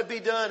she's let it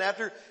be done.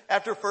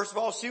 After first of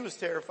all, she was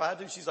terrified.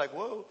 She's like,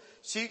 whoa.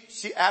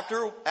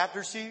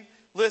 After she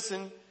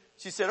listened,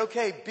 she said,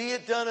 okay, be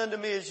it done unto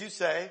me as you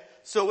say.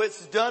 So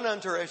it's done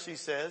unto her as she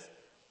says.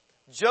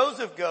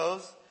 Joseph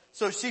goes.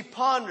 So she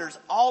ponders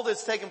all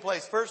that's taken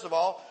place. First of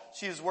all,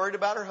 she is worried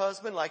about her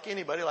husband like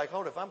anybody. Like,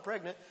 hold, if I'm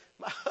pregnant,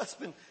 my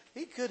husband,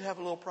 he could have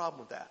a little problem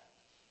with that.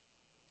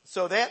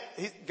 So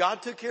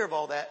God took care of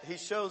all that. He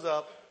shows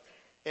up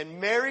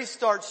and Mary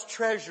starts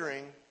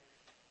treasuring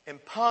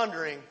and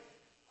pondering,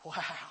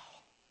 wow,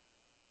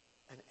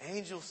 an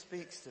angel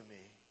speaks to me.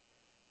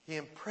 He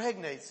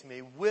impregnates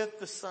me with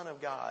the Son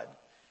of God.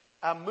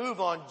 I move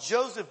on.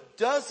 Joseph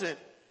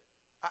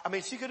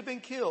she could have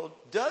been killed,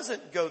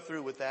 doesn't go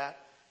through with that,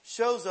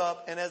 shows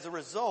up, and as a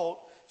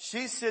result,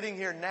 she's sitting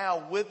here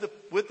now with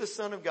the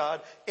Son of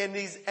God, and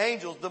these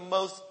angels, the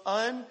most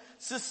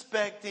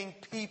unsuspecting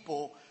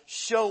people,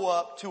 show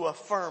up to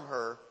affirm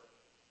her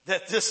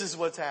that this is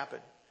what's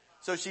happened.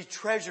 So she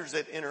treasures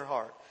it in her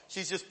heart.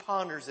 She just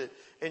ponders it,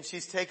 and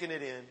she's taking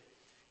it in.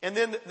 And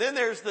then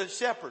there's the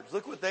shepherds.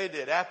 Look what they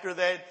did. After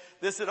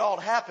this had all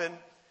happened,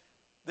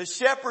 the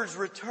shepherds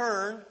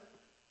returned,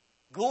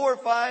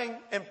 glorifying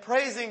and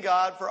praising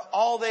God for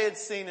all they had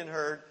seen and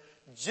heard,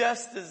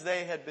 just as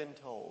they had been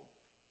told.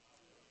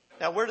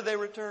 Now, where do they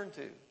return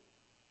to?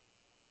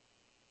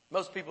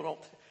 Most people don't.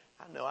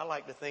 I know, I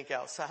like to think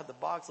outside the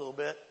box a little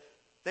bit.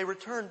 They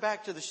returned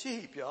back to the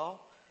sheep,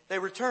 y'all. They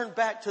returned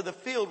back to the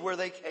field where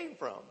they came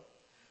from.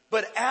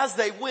 But as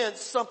they went,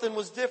 something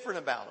was different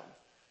about them.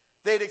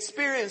 They'd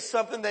experienced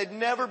something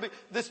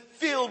this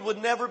field would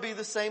never be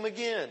the same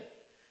again.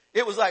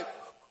 It was like,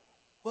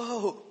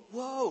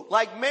 whoa,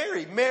 like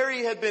Mary.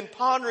 Mary had been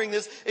pondering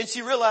this and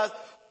she realized,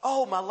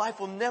 oh, my life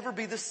will never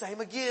be the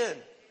same again.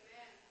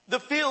 The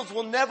fields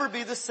will never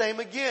be the same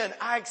again.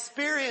 I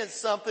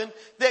experienced something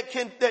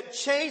that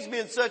changed me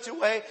in such a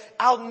way,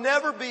 I'll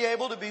never be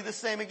able to be the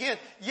same again.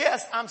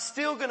 Yes, I'm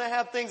still going to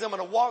have things I'm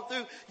going to walk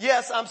through.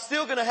 Yes, I'm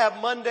still going to have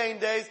mundane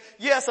days.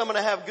 Yes, I'm going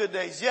to have good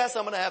days. Yes,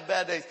 I'm going to have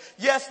bad days.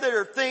 Yes, there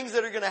are things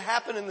that are going to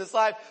happen in this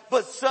life,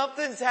 but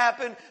something's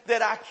happened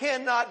that I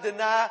cannot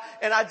deny,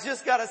 and I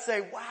just got to say,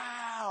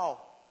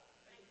 wow,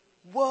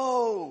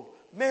 whoa.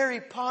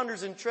 Mary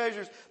ponders and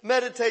treasures,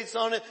 meditates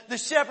on it. The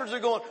shepherds are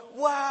going,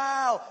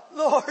 wow,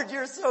 Lord,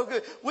 you're so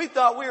good. We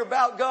thought we were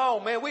about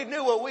gone, man. We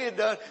knew what we had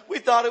done. We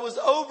thought it was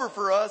over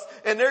for us.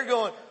 And they're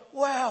going,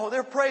 wow,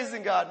 they're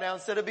praising God now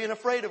instead of being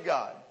afraid of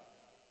God.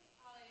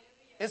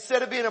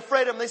 Instead of being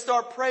afraid of Him, they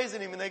start praising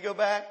Him and they go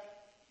back.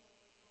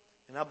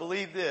 And I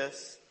believe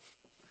this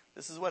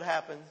is what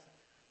happens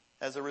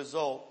as a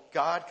result.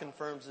 God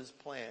confirms His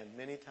plan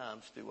many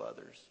times through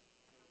others.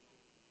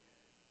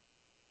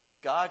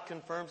 God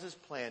confirms His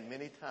plan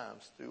many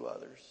times through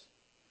others.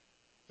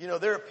 You know,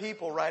 there are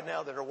people right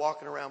now that are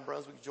walking around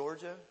Brunswick,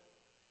 Georgia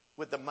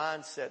with the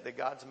mindset that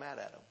God's mad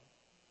at them.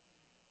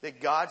 That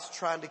God's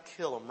trying to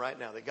kill them right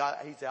now. That God,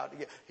 He's out to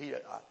get,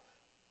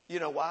 you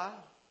know why?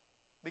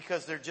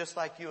 Because they're just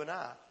like you and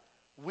I.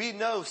 We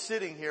know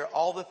sitting here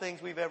all the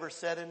things we've ever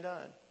said and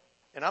done.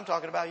 And I'm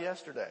talking about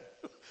yesterday.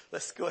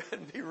 Let's go ahead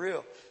and be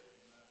real.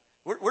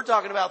 We're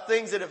talking about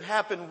things that have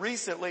happened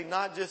recently,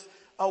 not just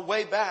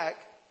way back.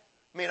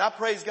 I mean, I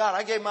praise God.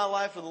 I gave my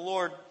life to the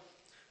Lord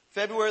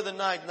February the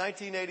 9th,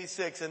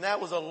 1986, and that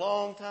was a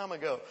long time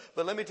ago.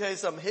 But let me tell you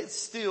something. It's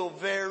still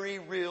very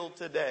real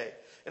today.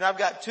 And I've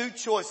got two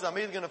choices. I'm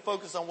either going to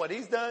focus on what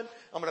He's done.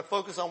 I'm going to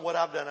focus on what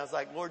I've done. I was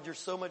like, Lord, you're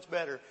so much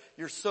better.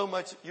 You're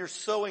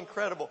so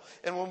incredible.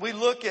 And when we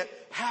look at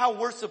how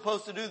we're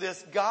supposed to do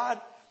this,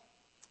 God,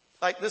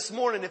 like this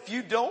morning, if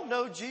you don't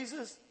know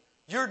Jesus,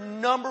 your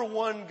number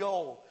one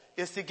goal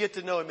is to get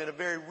to know Him in a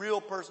very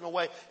real, personal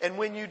way. And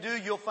when you do,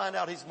 you'll find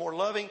out He's more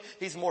loving,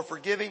 He's more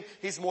forgiving,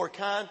 He's more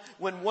kind.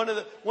 When one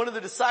of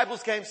the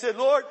disciples came and said,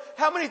 Lord,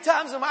 how many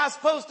times am I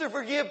supposed to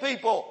forgive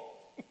people?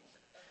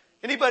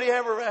 Anybody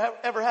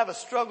ever have a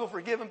struggle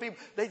forgiving people?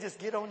 They just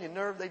get on your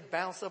nerve. They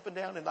bounce up and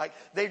down and like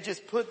they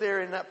just put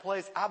there in that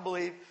place. I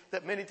believe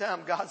that many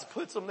times God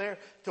puts them there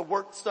to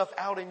work stuff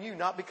out in you,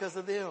 not because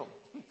of them.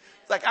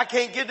 It's like, I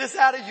can't get this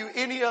out of you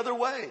any other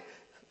way.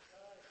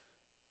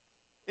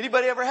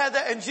 Anybody ever had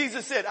that? And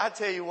Jesus said, I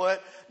tell you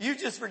what, you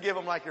just forgive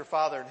them like your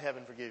Father in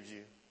heaven forgives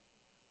you.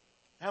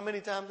 How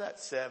many times that?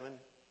 7.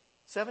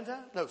 7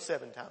 times? No,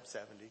 7 times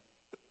 70.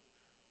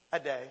 A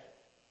day.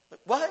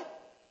 What?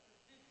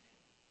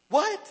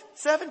 What?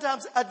 7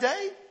 times a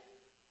day?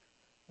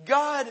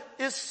 God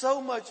is so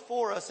much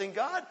for us, and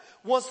God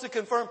wants to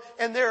confirm.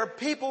 And there are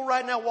people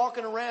right now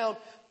walking around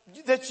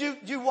that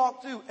you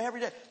walk through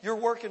every day. You're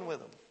working with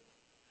them.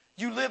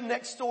 You live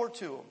next door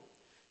to them.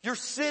 You're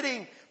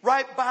sitting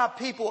right by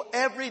people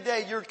every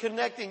day. You're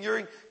connecting. You're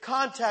in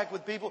contact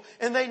with people.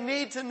 And they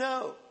need to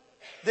know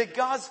that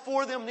God's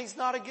for them and He's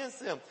not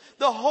against them.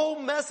 The whole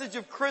message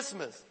of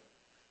Christmas,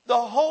 the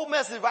whole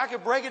message, if I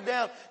could break it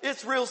down,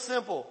 it's real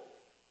simple.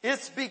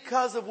 It's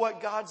because of what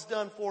God's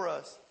done for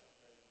us.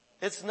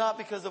 It's not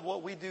because of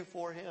what we do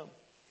for Him.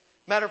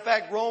 Matter of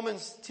fact,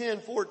 Romans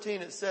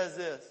 10:14, it says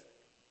this.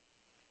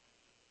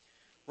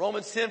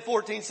 Romans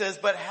 10:14 says,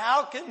 but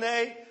how can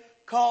they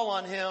call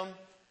on Him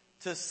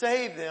to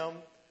save them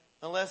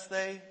unless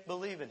they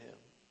believe in Him?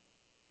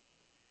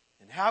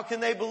 And how can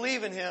they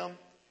believe in Him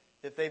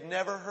if they've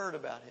never heard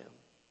about Him?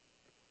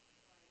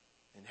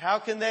 And how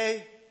can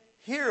they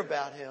hear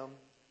about Him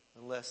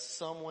unless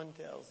someone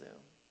tells them?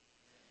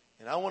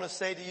 And I want to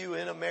say to you,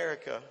 in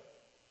America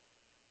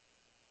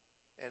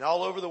and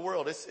all over the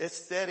world, it's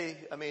steady.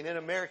 I mean, in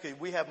America,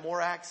 we have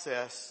more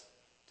access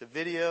to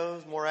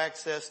videos, more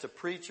access to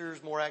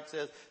preachers, more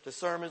access to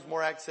sermons,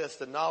 more access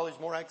to knowledge,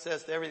 more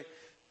access to everything.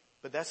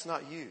 But that's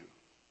not you.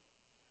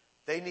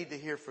 They need to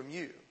hear from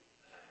you.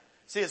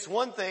 See, it's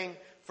one thing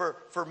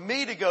for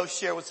me to go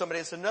share with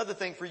somebody. It's another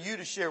thing for you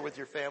to share with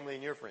your family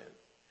and your friends.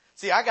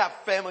 See, I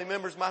got family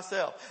members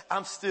myself.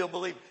 I'm still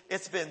believing.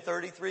 It's been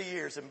 33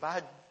 years, and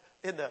by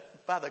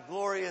the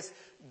glorious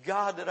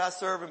God that I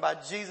serve, and by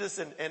Jesus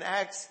and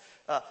Acts,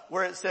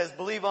 where it says,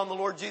 believe on the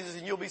Lord Jesus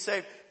and you'll be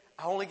saved.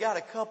 I only got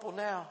a couple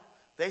now.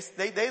 They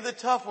the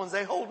tough ones.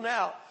 They holding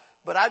out.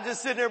 But I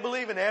just sit there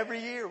believing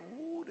every year,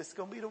 ooh, this is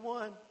going to be the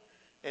one.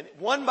 And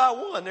one by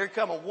one, they're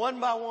coming one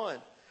by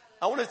one.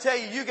 I want to tell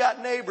you, you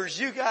got neighbors,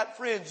 you got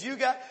friends, you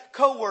got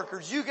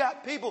coworkers, you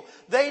got people.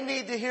 They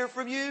need to hear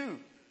from you.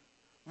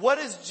 What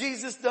has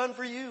Jesus done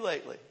for you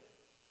lately?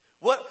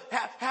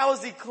 How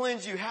has He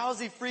cleansed you? How has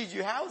He freed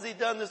you? How has He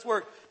done this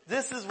work?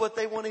 This is what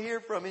they want to hear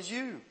from, is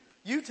you.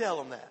 You tell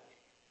them that.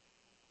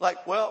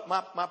 Like, well,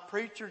 my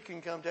preacher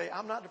can come tell you.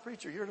 I'm not the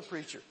preacher. You're the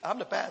preacher. I'm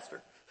the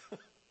pastor.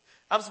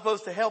 I'm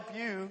supposed to help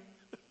you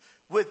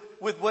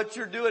with what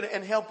you're doing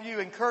and help you,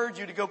 encourage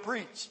you to go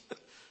preach.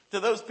 to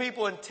those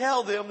people and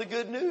tell them the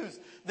good news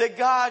that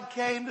God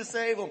came to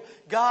save them.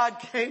 God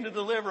came to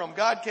deliver them.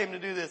 God came to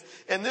do this.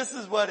 And this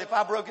is what, if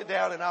I broke it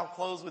down, and I'll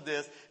close with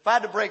this, if I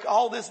had to break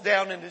all this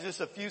down into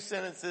just a few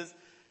sentences,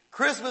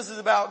 Christmas is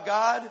about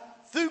God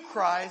through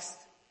Christ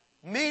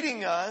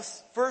meeting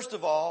us, first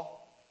of all,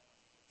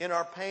 in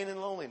our pain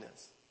and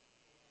loneliness.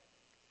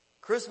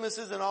 Christmas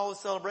isn't all a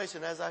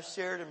celebration, as I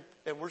shared,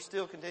 and we're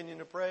still continuing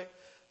to pray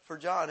for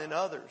John and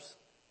others.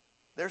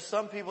 There's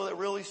some people that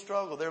really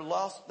struggle. They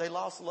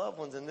lost loved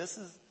ones, and this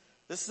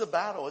is a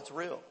battle. It's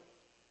real.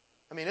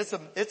 I mean, it's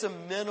a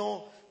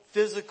mental,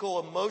 physical,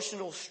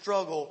 emotional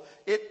struggle.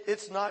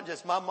 It's not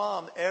just my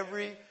mom.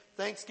 Every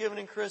Thanksgiving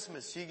and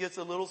Christmas, she gets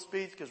a little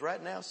speech, because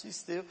right now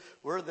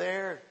we're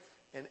there,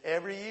 and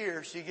every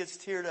year she gets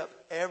teared up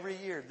every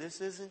year.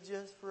 This isn't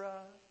just for us.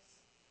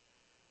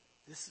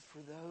 This is for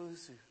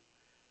those who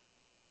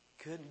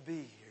couldn't be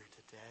here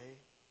today.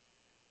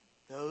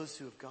 Those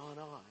who have gone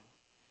on.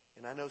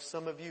 And I know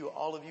some of you,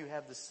 all of you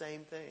have the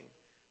same thing.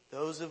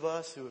 Those of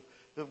us who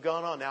have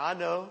gone on. Now I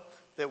know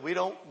that we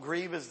don't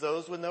grieve as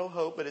those with no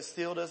hope, but it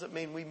still doesn't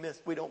mean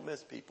we don't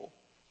miss people.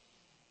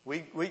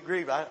 We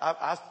grieve.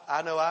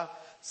 I know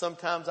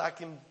sometimes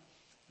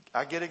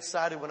I get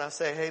excited when I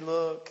say, hey,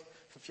 look,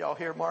 if y'all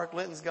hear Mark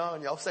Linton's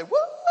gone, y'all say,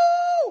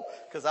 woo!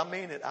 Because I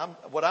mean it.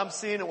 What I'm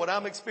seeing and what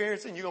I'm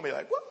experiencing, you're going to be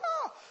like, woo!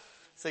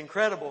 It's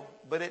incredible,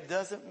 but it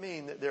doesn't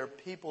mean that there are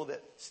people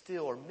that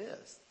still are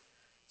missed.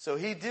 So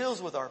he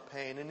deals with our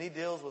pain and he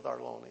deals with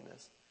our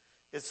loneliness.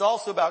 It's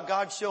also about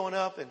God showing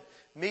up and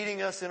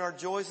meeting us in our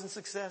joys and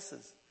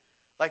successes.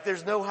 Like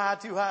there's no high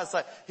too high. It's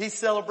like he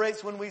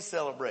celebrates when we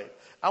celebrate.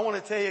 I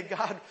want to tell you,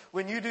 God,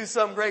 when you do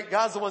something great,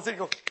 God's the one that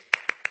goes,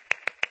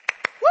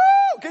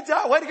 woo! Good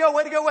job. Way to go,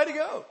 way to go, way to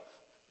go.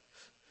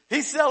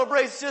 He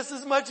celebrates just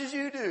as much as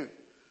you do.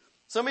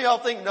 Some of y'all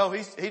think, no,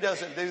 he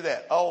doesn't do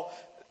that. Oh,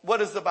 what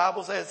does the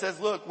Bible say? It says,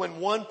 look, when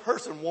one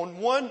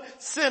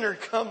sinner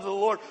comes to the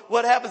Lord,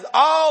 what happens?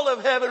 All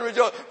of heaven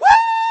rejoices.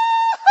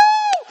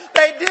 Woo!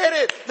 They did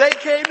it. They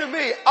came to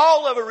me.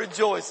 All of it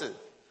rejoices.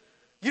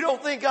 You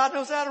don't think God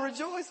knows how to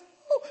rejoice?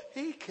 Oh,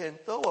 he can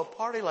throw a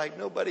party like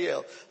nobody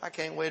else. I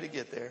can't wait to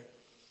get there.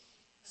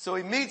 So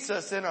he meets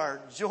us in our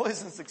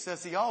joys and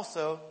success. He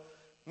also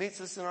meets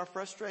us in our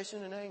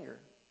frustration and anger.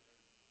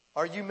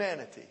 Our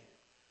humanity.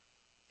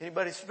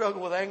 Anybody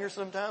struggle with anger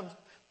sometimes?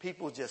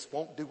 People just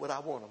won't do what I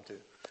want them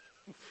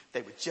to.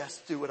 They would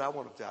just do what I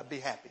want them to. I'd be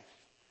happy.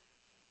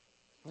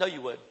 No,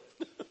 you wouldn't.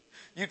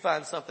 You'd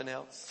find something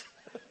else.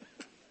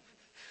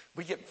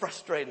 We get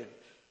frustrated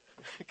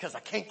because I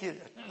can't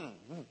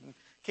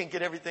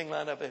get everything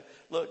lined up.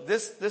 Look,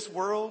 this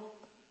world,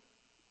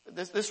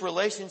 this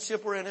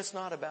relationship we're in, it's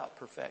not about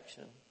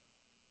perfection.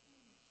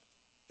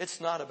 It's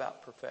not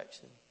about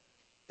perfection.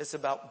 It's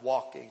about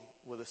walking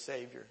with a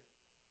Savior.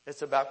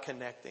 It's about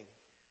connecting.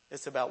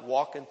 It's about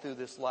walking through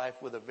this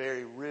life with a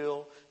very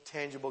real,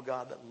 tangible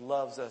God that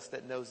loves us,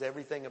 that knows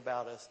everything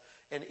about us.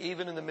 And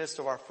even in the midst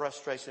of our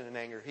frustration and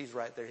anger, He's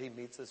right there. He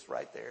meets us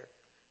right there.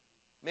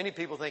 Many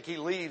people think He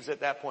leaves at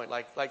that point.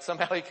 Like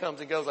somehow He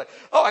comes and goes like,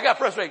 oh, I got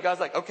frustrated.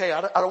 God's like, okay,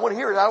 I don't want to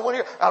hear it. I don't want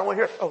to hear it. I don't want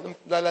to hear it. Oh,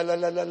 la, la, la,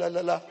 la, la, la,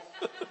 la, la.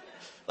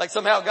 Like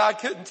somehow God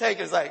couldn't take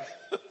it. It's like,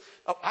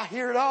 oh, I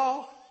hear it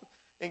all.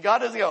 And God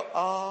doesn't go,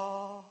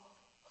 oh.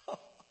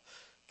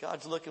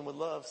 God's looking with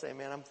love saying,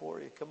 man, I'm for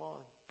you. Come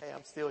on. Hey,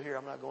 I'm still here.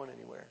 I'm not going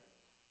anywhere.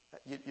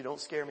 You don't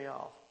scare me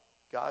off.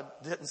 God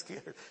didn't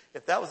scare.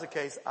 If that was the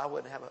case, I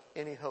wouldn't have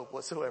any hope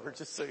whatsoever,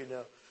 just so you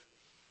know.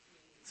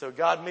 So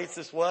God meets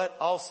us what?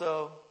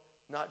 Also,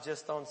 not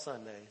just on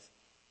Sundays.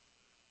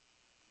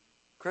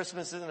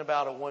 Christmas isn't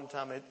about a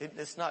one-time.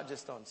 It's not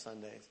just on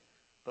Sundays,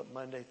 but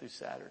Monday through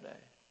Saturday.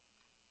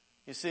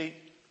 You see,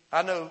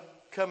 I know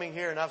coming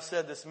here, and I've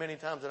said this many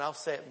times, and I'll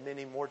say it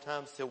many more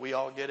times till we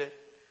all get it.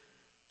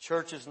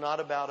 Church is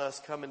not about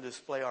us coming to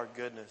display our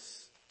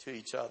goodness to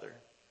each other.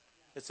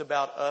 It's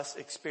about us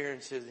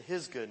experiencing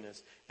His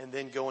goodness and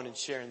then going and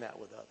sharing that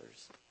with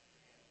others.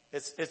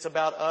 It's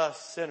about us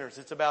sinners.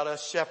 It's about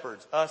us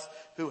shepherds, us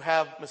who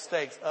have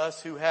mistakes, us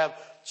who have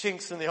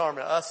chinks in the armor,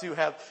 us who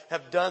have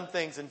done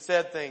things and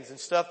said things and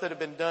stuff that have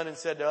been done and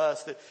said to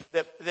us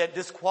that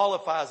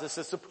disqualifies us,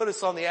 is to put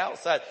us on the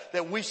outside,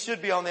 that we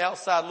should be on the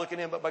outside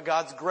looking in, but by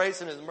God's grace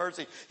and His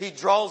mercy, He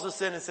draws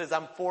us in and says,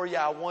 I'm for you,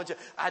 I want you.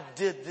 I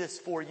did this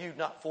for you,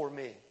 not for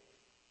me.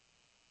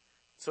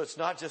 So it's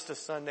not just a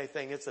Sunday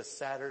thing, it's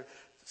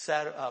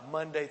a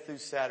Monday through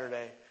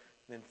Saturday.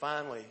 And then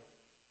finally,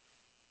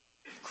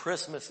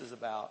 Christmas is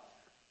about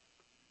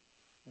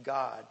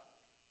God,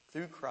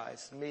 through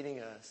Christ, meeting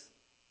us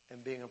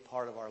and being a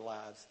part of our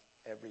lives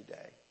every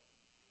day.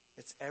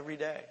 It's every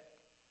day.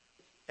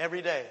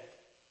 Every day.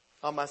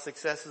 On my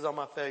successes, on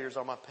my failures,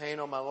 on my pain,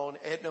 on my loan.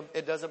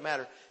 It doesn't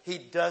matter.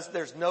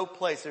 There's no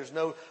place, there's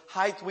no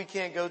height we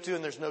can't go to,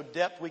 and there's no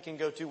depth we can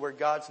go to where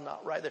God's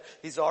not right there.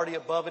 He's already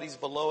above it. He's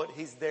below it.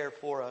 He's there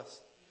for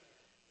us.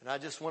 And I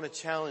just want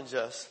to challenge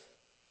us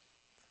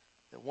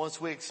that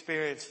once we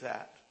experience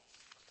that,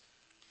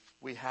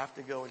 we have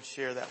to go and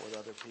share that with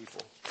other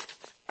people.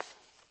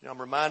 You know,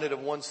 I'm reminded of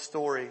one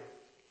story.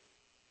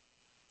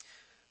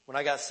 When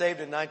I got saved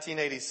in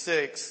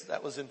 1986,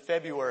 that was in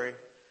February.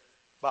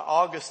 By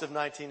August of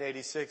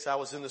 1986, I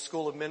was in the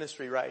School of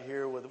Ministry right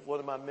here with one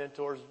of my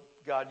mentors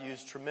God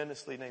used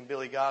tremendously named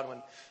Billy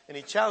Godwin. And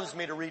he challenged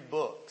me to read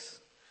books.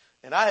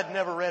 And I had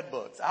never read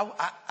books.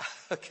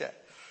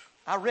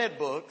 I read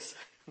books,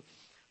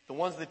 the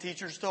ones the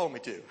teachers told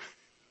me to.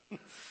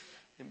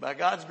 And by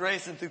God's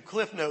grace and through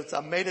Cliff Notes,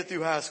 I made it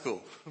through high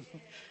school.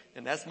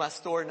 And that's my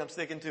story and I'm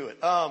sticking to it.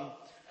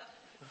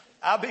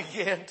 I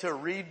began to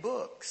read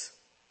books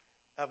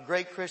of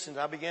great Christians.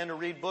 I began to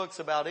read books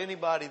about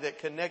anybody that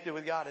connected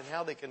with God and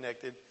how they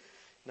connected.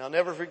 And I'll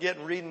never forget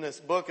reading this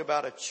book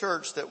about a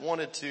church that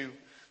wanted to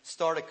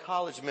start a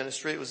college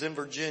ministry. It was in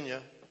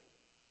Virginia.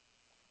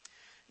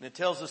 And it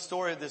tells the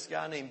story of this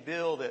guy named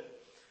Bill that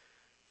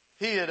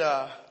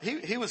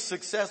he was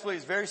successful. He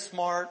was very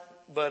smart,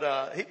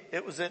 but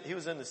this was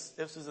in the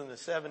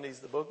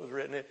 70s. The book was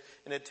written,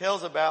 and it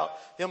tells about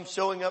him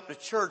showing up to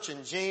church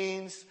in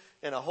jeans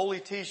and a holy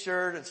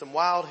T-shirt and some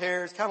wild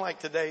hair. It's kind of like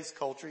today's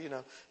culture, you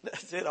know.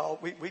 That's it all.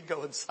 We'd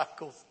go in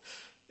cycles.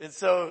 And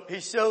so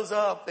he shows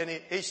up, and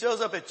he shows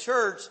up at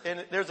church,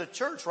 and there's a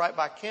church right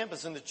by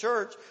campus, and the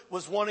church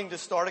was wanting to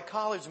start a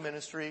college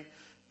ministry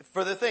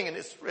for the thing, and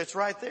it's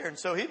right there. And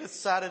so he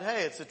decided,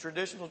 hey, it's a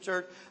traditional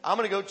church. I'm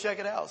going to go check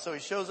it out. So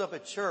he shows up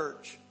at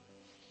church,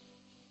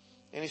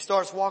 and he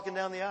starts walking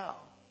down the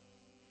aisle.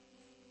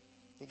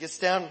 He gets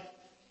down,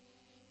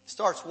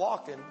 starts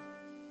walking.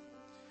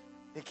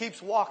 He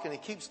keeps walking. He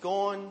keeps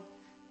going,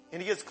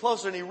 and he gets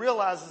closer, and he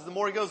realizes the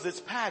more he goes, it's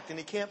packed, and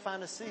he can't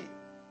find a seat.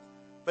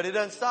 But it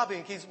doesn't stop him.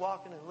 He keeps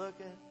walking and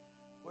looking.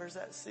 Where's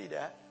that seat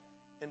at?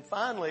 And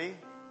finally,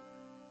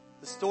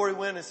 the story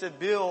went and said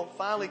Bill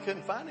finally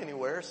couldn't find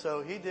anywhere,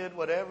 so he did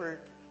whatever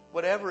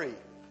a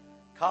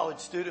college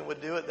student would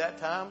do at that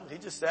time. He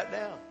just sat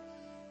down.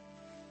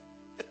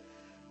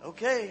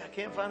 Okay, I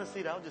can't find a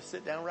seat. I'll just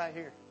sit down right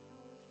here.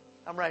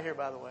 I'm right here,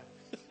 by the way.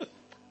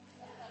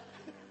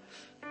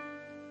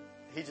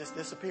 He just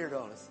disappeared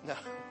on us. No.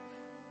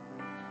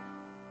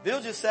 Bill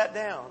just sat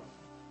down.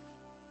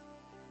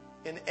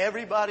 And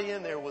everybody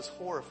in there was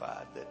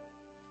horrified that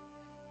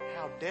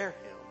how dare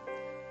him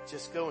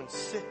just go and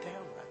sit down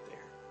right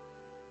there.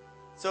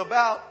 So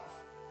about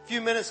a few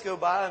minutes go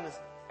by, and it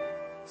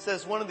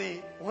says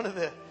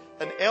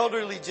an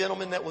elderly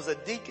gentleman that was a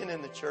deacon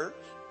in the church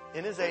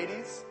in his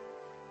 80s.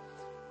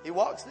 He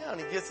walks down,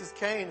 he gets his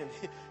cane, and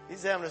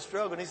he's having a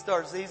struggle, and he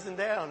starts easing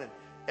down. And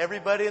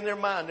everybody in their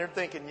mind, they're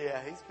thinking,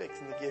 yeah, he's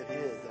fixing to get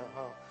his.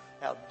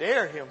 How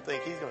dare him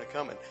think he's going to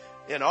come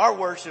in our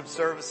worship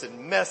service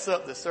and mess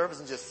up the service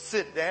and just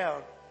sit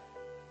down.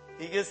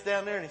 He gets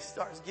down there and he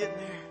starts getting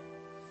there.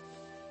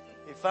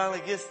 He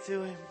finally gets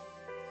to him.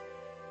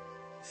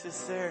 He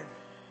sits there.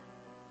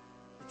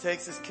 He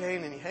takes his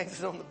cane and he hangs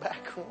it on the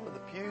back of one of the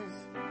pews.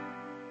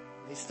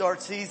 And he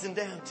starts easing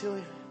down to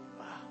him.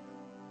 Wow.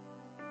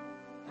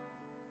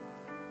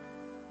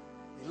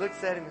 He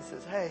looks at him and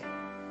says, hey,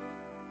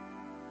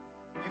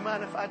 you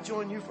mind if I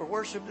join you for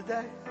worship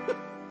today?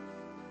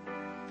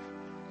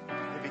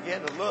 He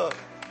began to look,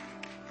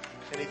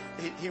 and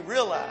he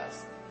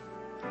realized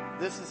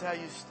this is how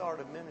you start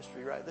a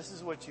ministry, right? This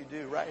is what you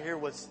do right here,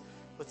 what's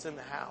in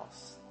the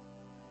house.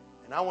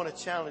 And I want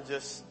to challenge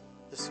us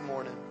this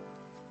morning.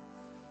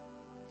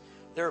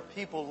 There are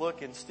people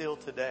looking still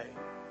today.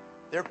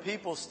 There are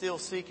people still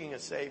seeking a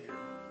Savior.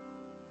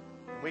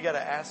 We got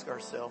to ask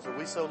ourselves, are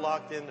we so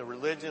locked into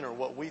religion or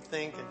what we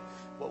think and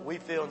what we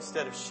feel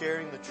instead of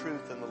sharing the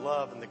truth and the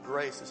love and the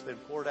grace that's been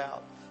poured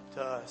out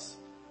to us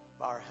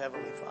by our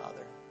Heavenly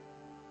Father?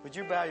 Would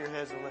you bow your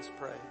heads and let's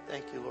pray?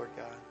 Thank you, Lord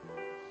God.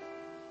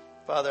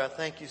 Father, I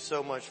thank you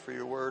so much for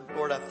your word.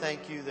 Lord, I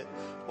thank you that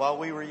while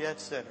we were yet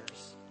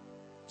sinners,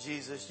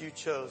 Jesus, you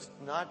chose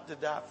not to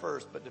die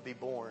first, but to be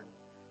born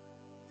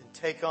and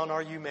take on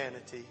our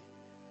humanity.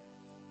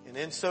 And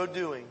in so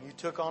doing, you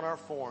took on our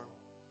form.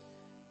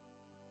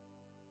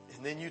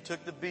 And then you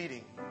took the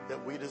beating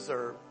that we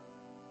deserve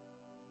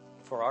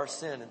for our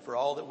sin and for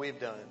all that we've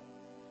done.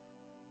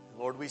 And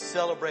Lord, we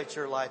celebrate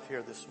your life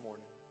here this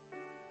morning.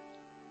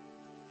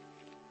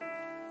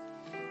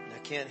 And I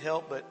can't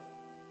help but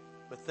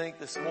think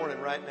this morning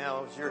right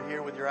now as you're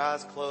here with your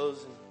eyes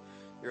closed and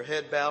your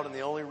head bowed, and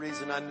the only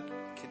reason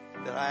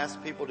that I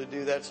ask people to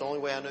do that, it's the only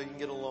way I know you can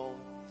get alone.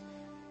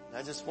 And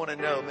I just want to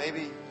know,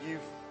 maybe you've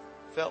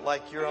felt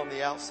like you're on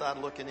the outside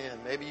looking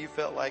in. Maybe you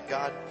felt like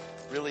God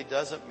really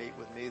doesn't meet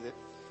with me, that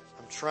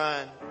I'm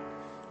trying.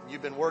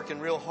 You've been working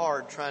real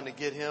hard trying to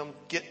get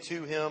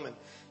to him and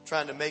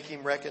trying to make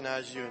him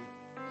recognize you.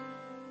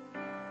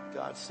 And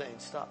God's saying,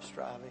 stop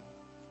striving.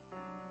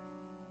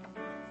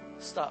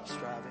 Stop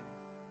striving.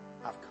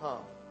 I've come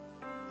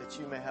that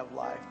you may have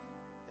life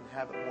and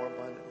have it more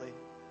abundantly.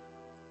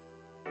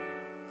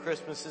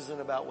 Christmas isn't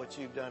about what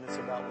you've done. It's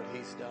about what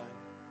he's done.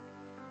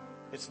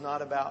 It's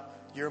not about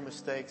your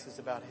mistakes. It's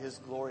about his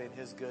glory and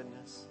his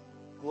goodness.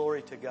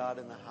 Glory to God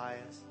in the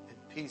highest and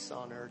peace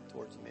on earth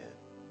towards men.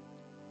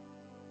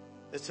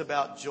 It's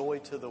about joy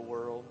to the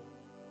world.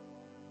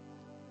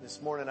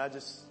 This morning, I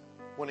just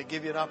want to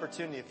give you an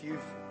opportunity. If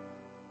you've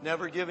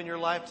never given your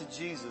life to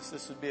Jesus,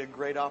 this would be a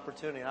great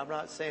opportunity. I'm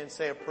not saying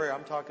say a prayer.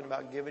 I'm talking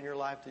about giving your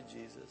life to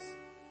Jesus.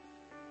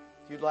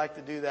 If you'd like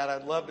to do that,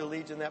 I'd love to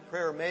lead you in that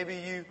prayer. Maybe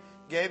you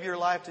gave your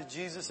life to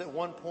Jesus at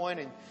one point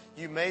and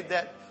you made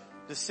that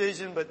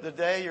decision, but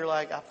today you're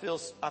like, I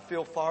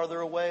feel farther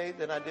away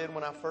than I did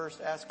when I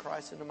first asked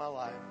Christ into my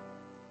life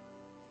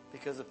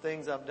because of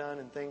things I've done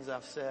and things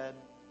I've said,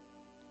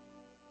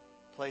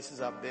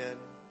 places I've been.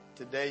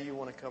 Today you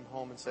want to come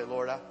home and say,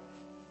 Lord,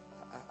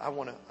 I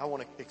want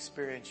to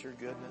experience your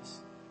goodness.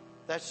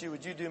 If that's you,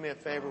 would you do me a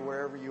favor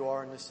wherever you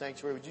are in this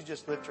sanctuary? Would you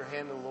just lift your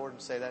hand to the Lord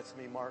and say, that's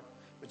me, Mark?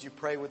 Would you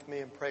pray with me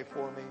and pray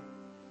for me?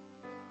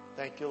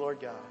 Thank you, Lord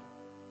God.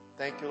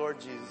 Thank you, Lord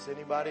Jesus.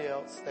 Anybody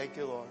else? Thank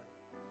you, Lord.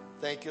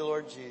 Thank you,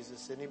 Lord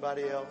Jesus.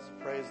 Anybody else?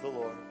 Praise the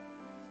Lord.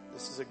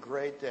 This is a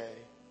great day.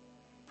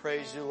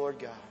 Praise you, Lord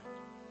God.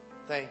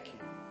 Thank you.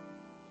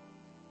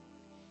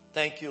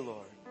 Thank you,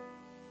 Lord.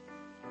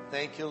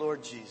 Thank you,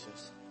 Lord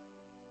Jesus.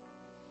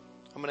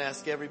 I'm going to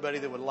ask everybody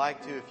that would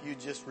like to, if you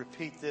just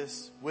repeat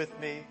this with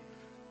me.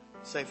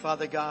 Say,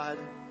 Father God,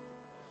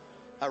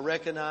 I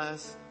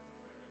recognize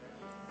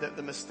that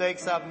the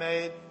mistakes I've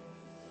made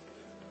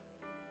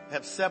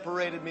have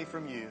separated me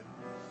from you.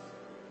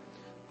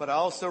 But I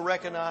also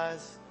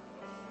recognize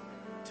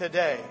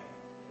today,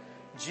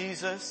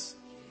 Jesus,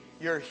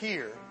 you're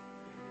here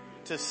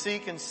to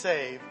seek and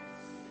save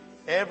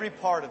every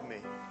part of me.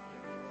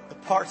 The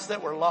parts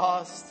that were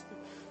lost,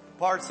 the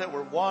parts that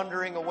were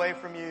wandering away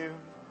from you,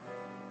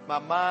 my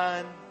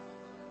mind,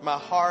 my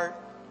heart,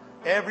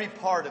 every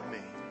part of me.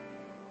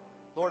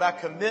 Lord, I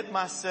commit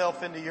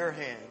myself into your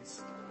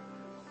hands.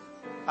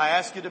 I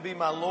ask you to be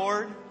my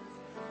Lord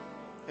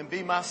and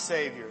be my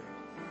Savior.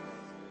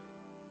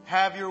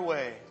 Have your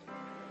way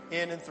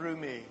in and through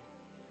me.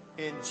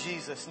 In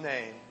Jesus'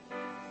 name,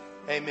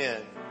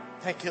 amen.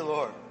 Thank you,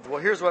 Lord.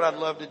 Well, here's what I'd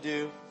love to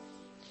do.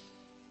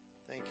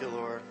 Thank you,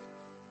 Lord.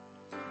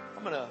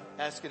 I'm going to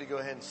ask you to go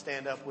ahead and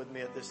stand up with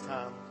me at this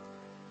time.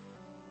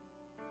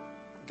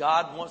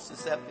 God wants to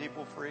set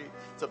people free.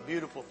 It's a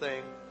beautiful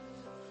thing.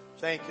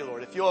 Thank you,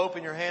 Lord. If you'll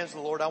open your hands to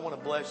the Lord, I want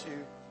to bless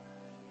you.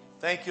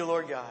 Thank you,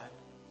 Lord God.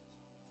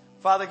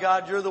 Father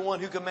God, you're the one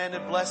who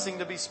commanded blessing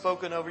to be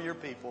spoken over your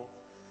people,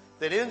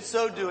 that in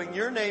so doing,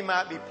 your name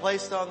might be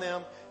placed on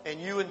them, and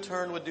you in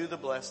turn would do the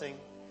blessing.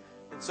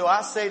 And so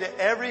I say to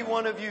every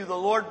one of you, the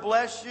Lord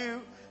bless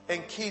you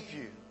and keep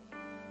you.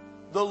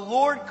 The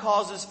Lord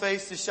cause his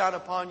face to shine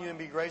upon you and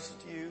be gracious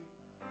to you.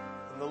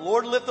 And the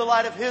Lord lift the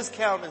light of his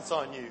countenance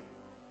on you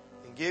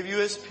and give you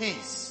his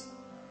peace.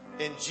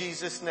 In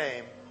Jesus'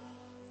 name,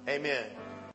 amen.